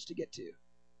whole message to get to.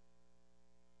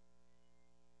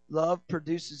 Love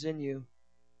produces in you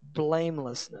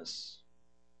blamelessness.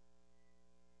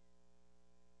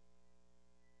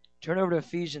 Turn over to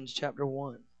Ephesians chapter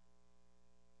 1.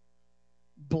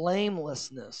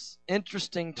 Blamelessness.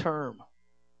 Interesting term.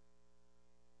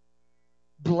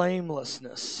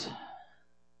 Blamelessness.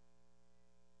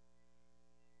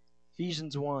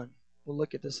 Ephesians 1. We'll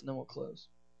look at this and then we'll close.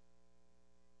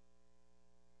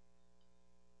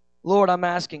 Lord, I'm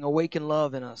asking, awaken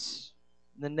love in us.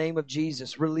 In the name of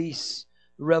Jesus, release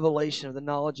the revelation of the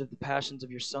knowledge of the passions of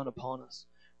your Son upon us.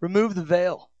 Remove the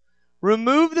veil.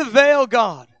 Remove the veil,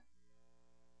 God.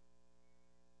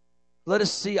 Let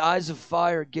us see eyes of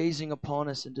fire gazing upon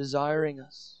us and desiring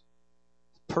us.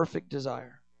 Perfect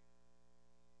desire.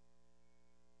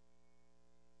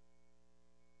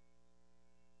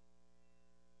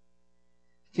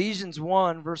 Ephesians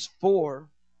 1 verse 4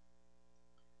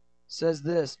 says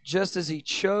this, just as he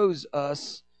chose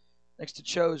us, next to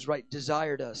chose, right,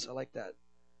 desired us. I like that.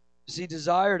 As he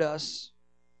desired us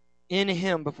in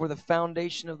him before the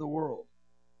foundation of the world.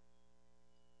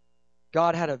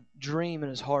 God had a dream in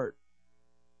his heart.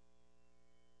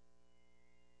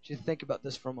 I want you to think about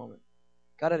this for a moment.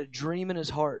 God had a dream in his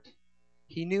heart.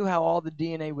 He knew how all the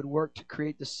DNA would work to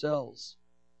create the cells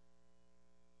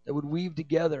that would weave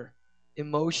together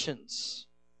emotions.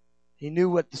 He knew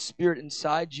what the spirit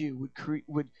inside you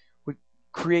would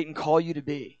create and call you to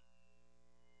be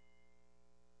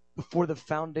before the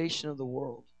foundation of the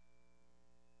world.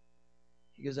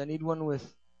 He goes, I need one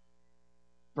with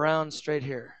brown straight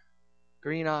hair,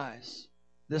 green eyes,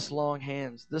 this long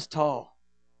hands, this tall,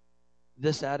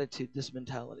 this attitude, this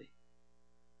mentality.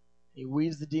 He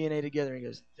weaves the DNA together and he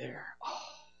goes, there. Oh.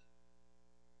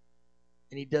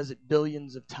 And he does it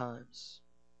billions of times.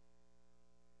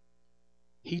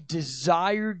 He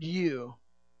desired you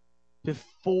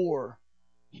before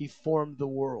he formed the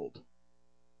world.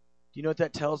 Do you know what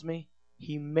that tells me?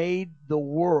 He made the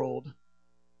world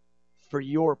for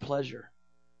your pleasure.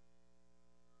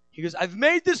 He goes, I've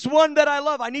made this one that I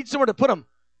love. I need somewhere to put him.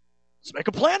 Let's make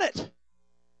a planet.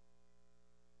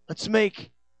 Let's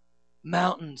make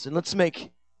mountains and let's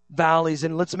make valleys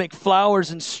and let's make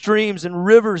flowers and streams and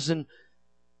rivers and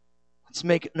let's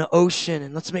make an ocean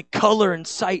and let's make color and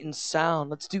sight and sound.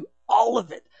 Let's do all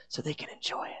of it so they can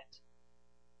enjoy it.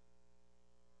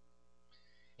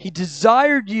 He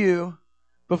desired you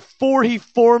before he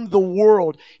formed the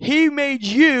world. He made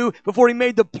you before he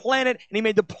made the planet, and he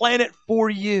made the planet for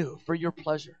you, for your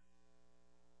pleasure.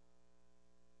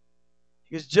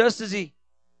 Because just as he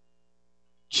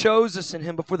chose us in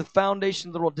him before the foundation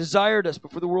of the world, desired us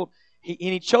before the world, and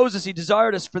he chose us, he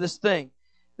desired us for this thing,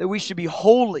 that we should be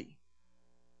holy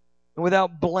and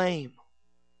without blame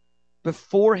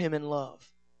before him in love.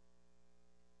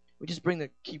 We just bring the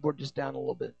keyboard just down a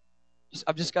little bit.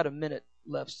 I've just got a minute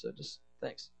left, so just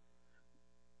thanks.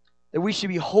 That we should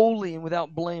be holy and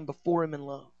without blame before him in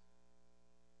love.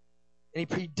 And he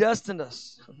predestined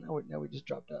us. Now we just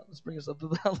dropped out. Let's bring us up to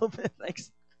that a little bit. Thanks.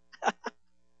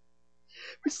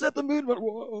 We set the mood, but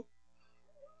whoa.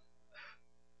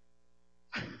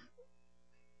 We're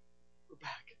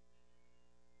back.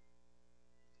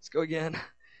 Let's go again.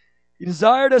 He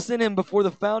desired us in him before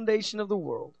the foundation of the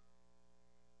world,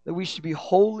 that we should be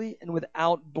holy and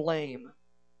without blame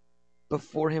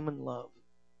before him in love.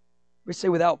 We say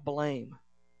without blame.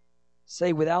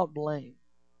 Say without blame.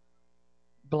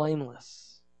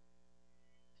 Blameless.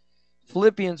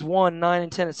 Philippians 1, 9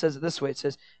 and 10, it says it this way. It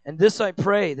says, and this I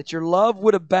pray, that your love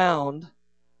would abound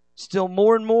still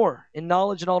more and more in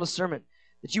knowledge and all discernment,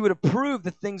 that you would approve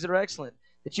the things that are excellent,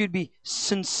 that you'd be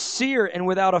sincere and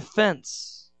without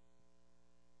offense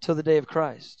till the day of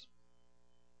Christ.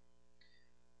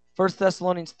 1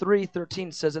 Thessalonians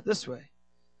 3:13 says it this way,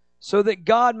 so that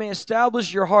God may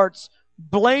establish your hearts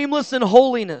blameless in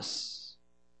holiness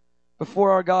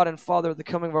before our God and Father at the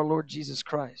coming of our Lord Jesus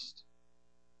Christ.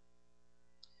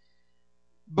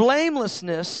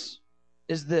 Blamelessness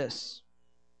is this.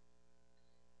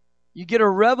 You get a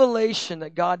revelation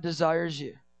that God desires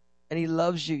you and He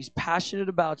loves you. He's passionate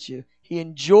about you. He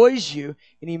enjoys you,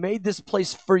 and He made this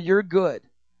place for your good.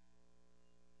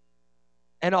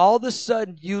 And all of a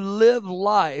sudden, you live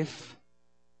life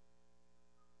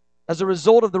as a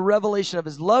result of the revelation of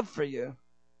His love for you.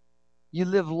 You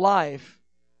live life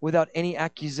without any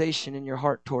accusation in your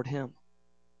heart toward Him.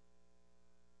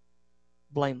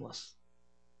 Blameless.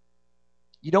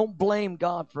 You don't blame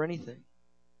God for anything.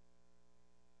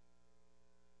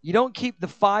 You don't keep the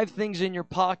 5 things in your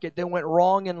pocket that went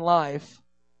wrong in life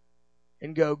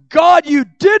and go, God, you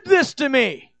did this to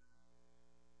me.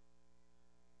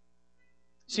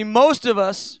 See, most of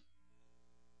us,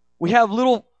 we have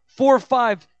little 4 or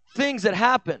 5 things that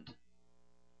happened.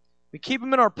 We keep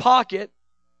them in our pocket.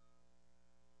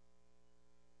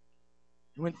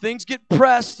 And when things get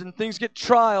pressed and things get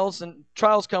trials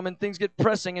come and things get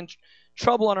pressing and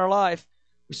trouble in our life,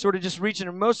 we sort of just reach in,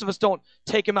 and most of us don't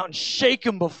take them out and shake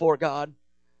them before God.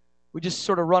 We just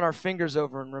sort of run our fingers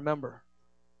over and remember.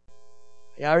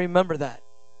 Yeah, I remember that.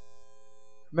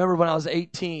 Remember when I was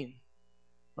 18,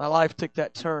 my life took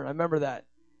that turn. I remember that.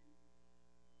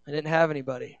 I didn't have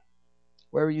anybody.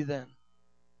 Where were you then?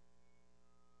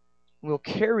 We'll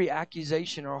carry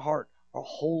accusation in our heart our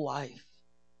whole life.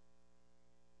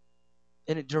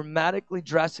 And it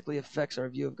drastically affects our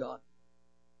view of God.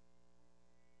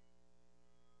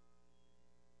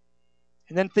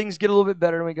 And then things get a little bit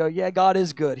better and we go, yeah, God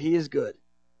is good. He is good.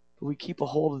 But we keep a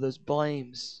hold of those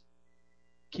blames.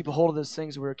 Keep a hold of those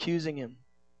things we're accusing Him.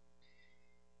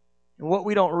 And what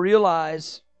we don't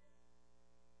realize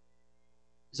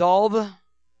is all the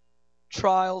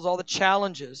trials, all the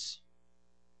challenges,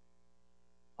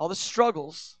 all the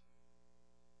struggles,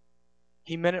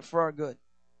 He meant it for our good.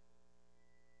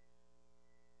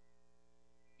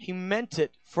 He meant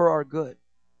it for our good.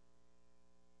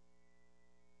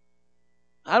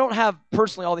 I don't have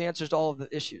personally all the answers to all of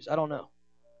the issues. I don't know.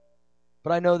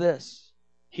 But I know this.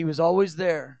 He was always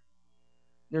there.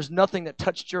 There's nothing that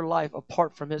touched your life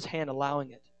apart from His hand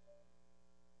allowing it.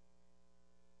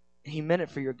 He meant it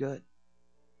for your good.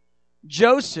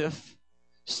 Joseph,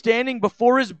 standing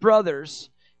before his brothers,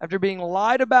 after being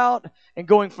lied about and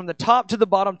going from the top to the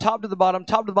bottom,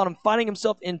 finding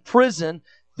himself in prison,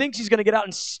 thinks he's going to get out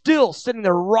and still sitting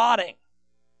there rotting.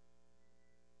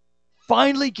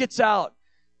 Finally gets out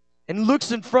and looks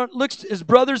his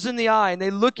brothers in the eye, and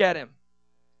they look at him.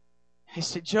 He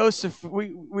said, Joseph,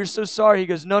 we're so sorry. He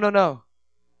goes, no.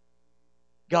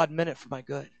 God meant it for my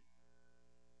good.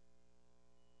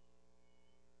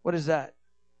 What is that?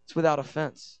 It's without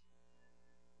offense.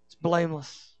 It's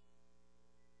blameless.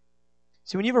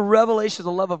 See, when you have a revelation of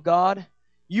the love of God,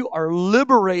 you are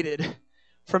liberated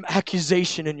from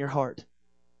accusation in your heart.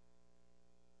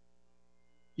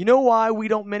 You know why we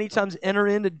don't many times enter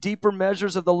into deeper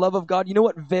measures of the love of God? You know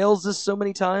what veils this so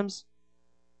many times?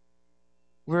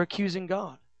 We're accusing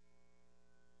God.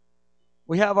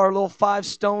 We have our little 5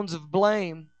 stones of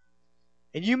blame,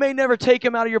 and you may never take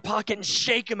them out of your pocket and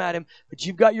shake them at Him, but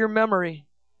you've got your memory.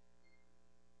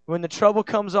 When the trouble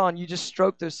comes on, you just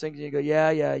stroke those things and you go,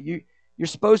 yeah, you're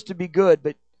supposed to be good,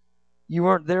 but you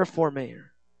weren't there for me.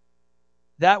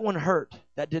 That one hurt.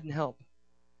 That didn't help.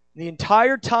 The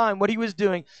entire time, what He was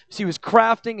doing is He was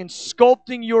crafting and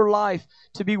sculpting your life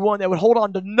to be one that would hold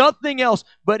on to nothing else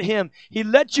but Him. He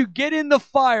let you get in the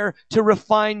fire to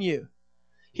refine you.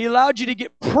 He allowed you to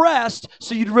get pressed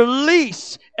so you'd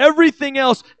release everything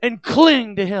else and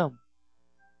cling to Him.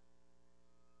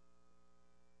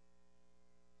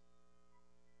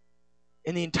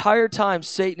 And the entire time,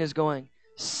 Satan is going,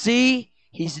 see,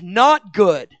 he's not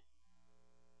good.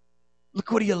 Look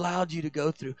what he allowed you to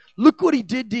go through. Look what he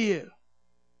did to you.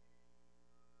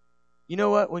 You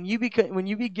know what? When you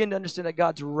begin to understand that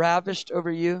God's ravished over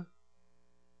you,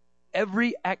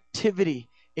 every activity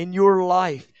in your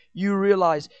life, you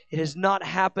realize it has not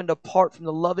happened apart from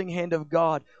the loving hand of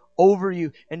God over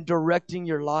you and directing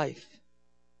your life.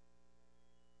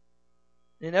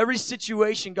 In every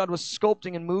situation, God was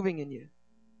sculpting and moving in you,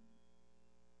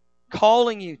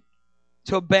 calling you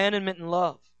to abandonment and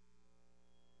love.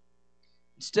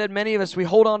 Instead, many of us, we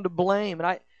hold on to blame.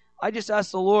 And I just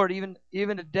asked the Lord, even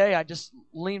today, I just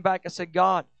leaned back and said,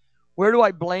 God, where do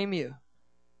I blame you?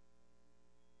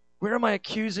 Where am I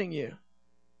accusing you?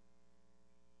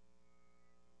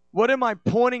 What am I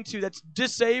pointing to that's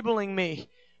disabling me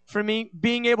from me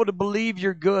being able to believe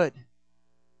you're good?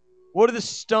 What are the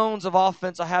stones of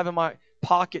offense I have in my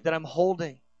pocket that I'm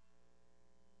holding?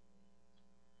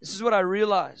 This is what I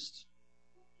realized.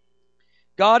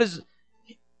 God is,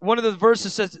 one of the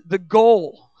verses says, the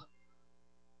goal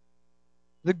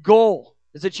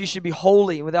is that you should be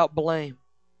holy and without blame.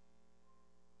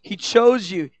 He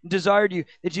chose you and desired you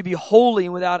that you be holy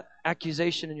and without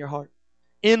accusation in your heart,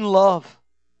 in love.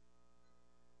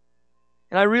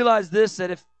 And I realize this,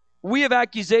 that if we have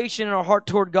accusation in our heart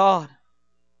toward God,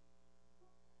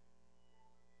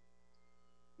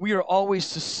 we are always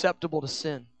susceptible to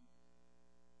sin.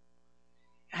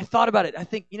 I thought about it. I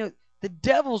think, the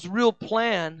devil's real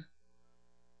plan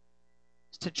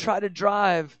is to try to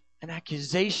drive an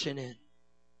accusation in.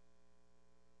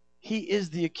 He is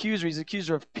the accuser. He's the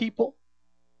accuser of people.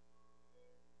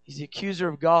 He's the accuser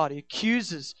of God. He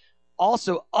accuses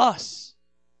also us.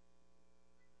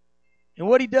 And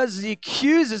what he does is he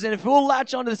accuses, and if we'll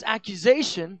latch onto this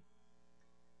accusation,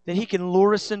 then he can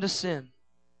lure us into sin.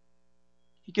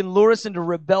 He can lure us into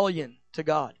rebellion to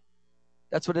God.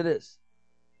 That's what it is.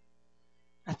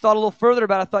 I thought a little further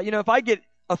about it. I thought, if I get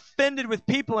offended with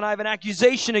people and I have an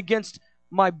accusation against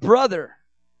my brother,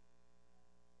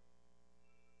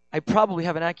 I probably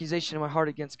have an accusation in my heart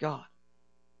against God.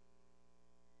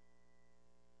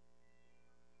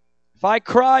 If I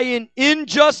cry in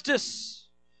injustice,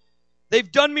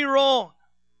 they've done me wrong.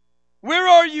 Where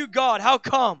are you, God? How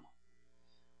come?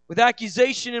 With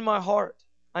accusation in my heart,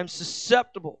 I'm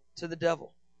susceptible to the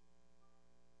devil.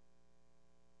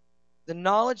 The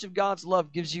knowledge of God's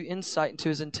love gives you insight into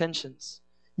His intentions.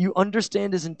 You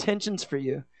understand His intentions for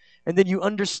you. And then you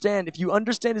understand. If you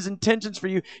understand His intentions for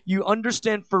you, you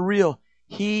understand for real.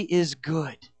 He is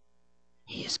good.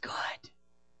 He is good.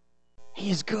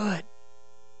 He is good.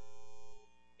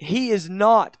 He is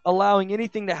not allowing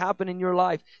anything to happen in your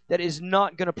life that is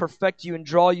not going to perfect you and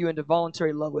draw you into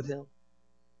voluntary love with Him.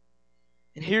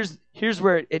 And here's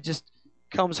where it just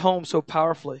comes home so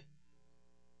powerfully.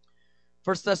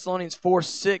 1 Thessalonians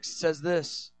 4:6 says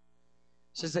this.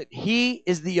 It says that He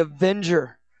is the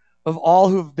avenger of all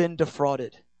who have been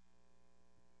defrauded.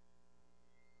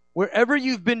 Wherever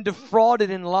you've been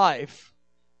defrauded in life,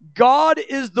 God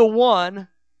is the one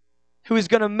who is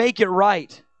going to make it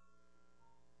right.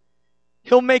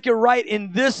 He'll make it right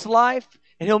in this life,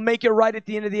 and He'll make it right at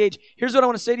the end of the age. Here's what I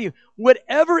want to say to you.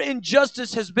 Whatever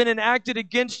injustice has been enacted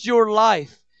against your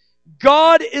life,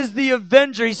 God is the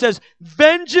avenger. He says,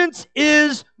 vengeance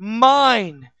is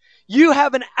mine. You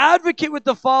have an advocate with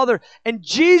the Father, and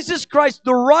Jesus Christ,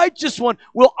 the righteous one,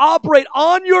 will operate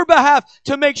on your behalf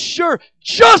to make sure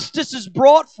justice is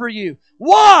brought for you.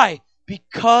 Why?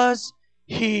 Because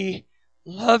He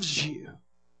loves you.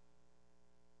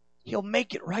 He'll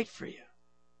make it right for you.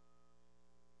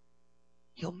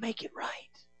 He'll make it right.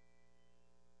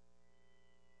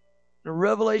 The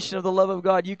revelation of the love of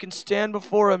God, you can stand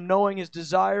before Him knowing His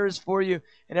desire is for you,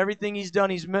 and everything He's done,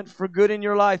 He's meant for good in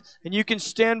your life. And you can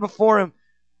stand before Him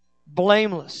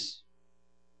blameless.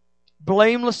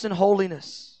 Blameless in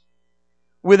holiness.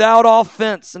 Without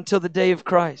offense until the day of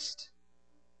Christ.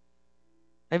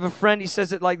 I have a friend, he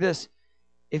says it like this.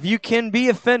 If you can be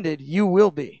offended, you will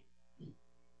be.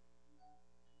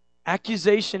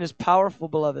 Accusation is powerful,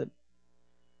 beloved.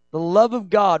 The love of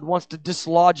God wants to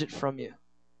dislodge it from you.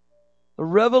 The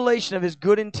revelation of His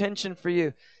good intention for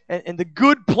you and the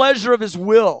good pleasure of His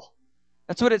will.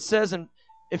 That's what it says in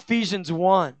Ephesians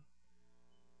 1.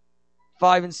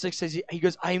 5 and 6 says, He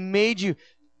goes, I made you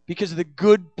because of the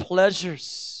good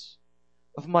pleasures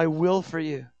of my will for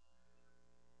you.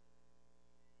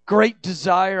 Great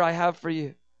desire I have for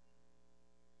you.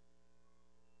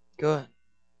 Good.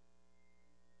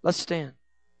 Let's stand.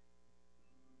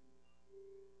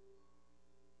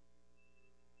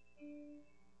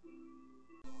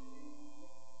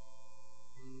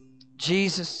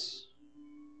 Jesus,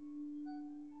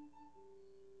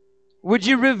 would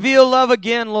you reveal love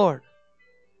again, Lord?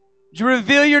 Would you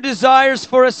reveal your desires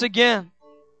for us again?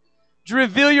 Would you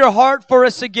reveal your heart for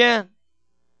us again?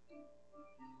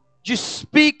 Would you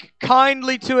speak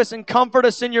kindly to us and comfort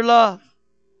us in your love?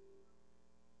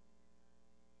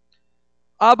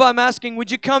 Abba, I'm asking, would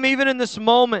you come even in this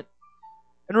moment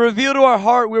and reveal to our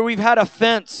heart where we've had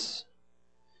offense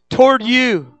toward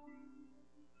you?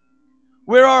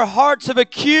 Where our hearts have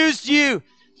accused you.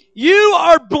 You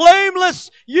are blameless.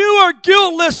 You are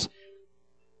guiltless.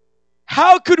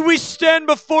 How could we stand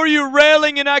before you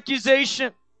railing in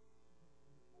accusation?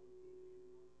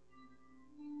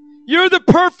 You're the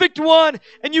perfect one,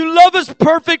 and you love us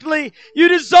perfectly. You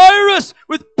desire us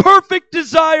with perfect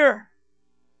desire.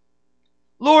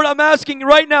 Lord, I'm asking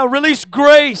right now, release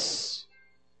grace.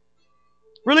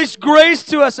 Release grace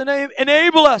to us and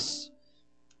enable us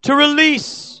to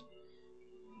release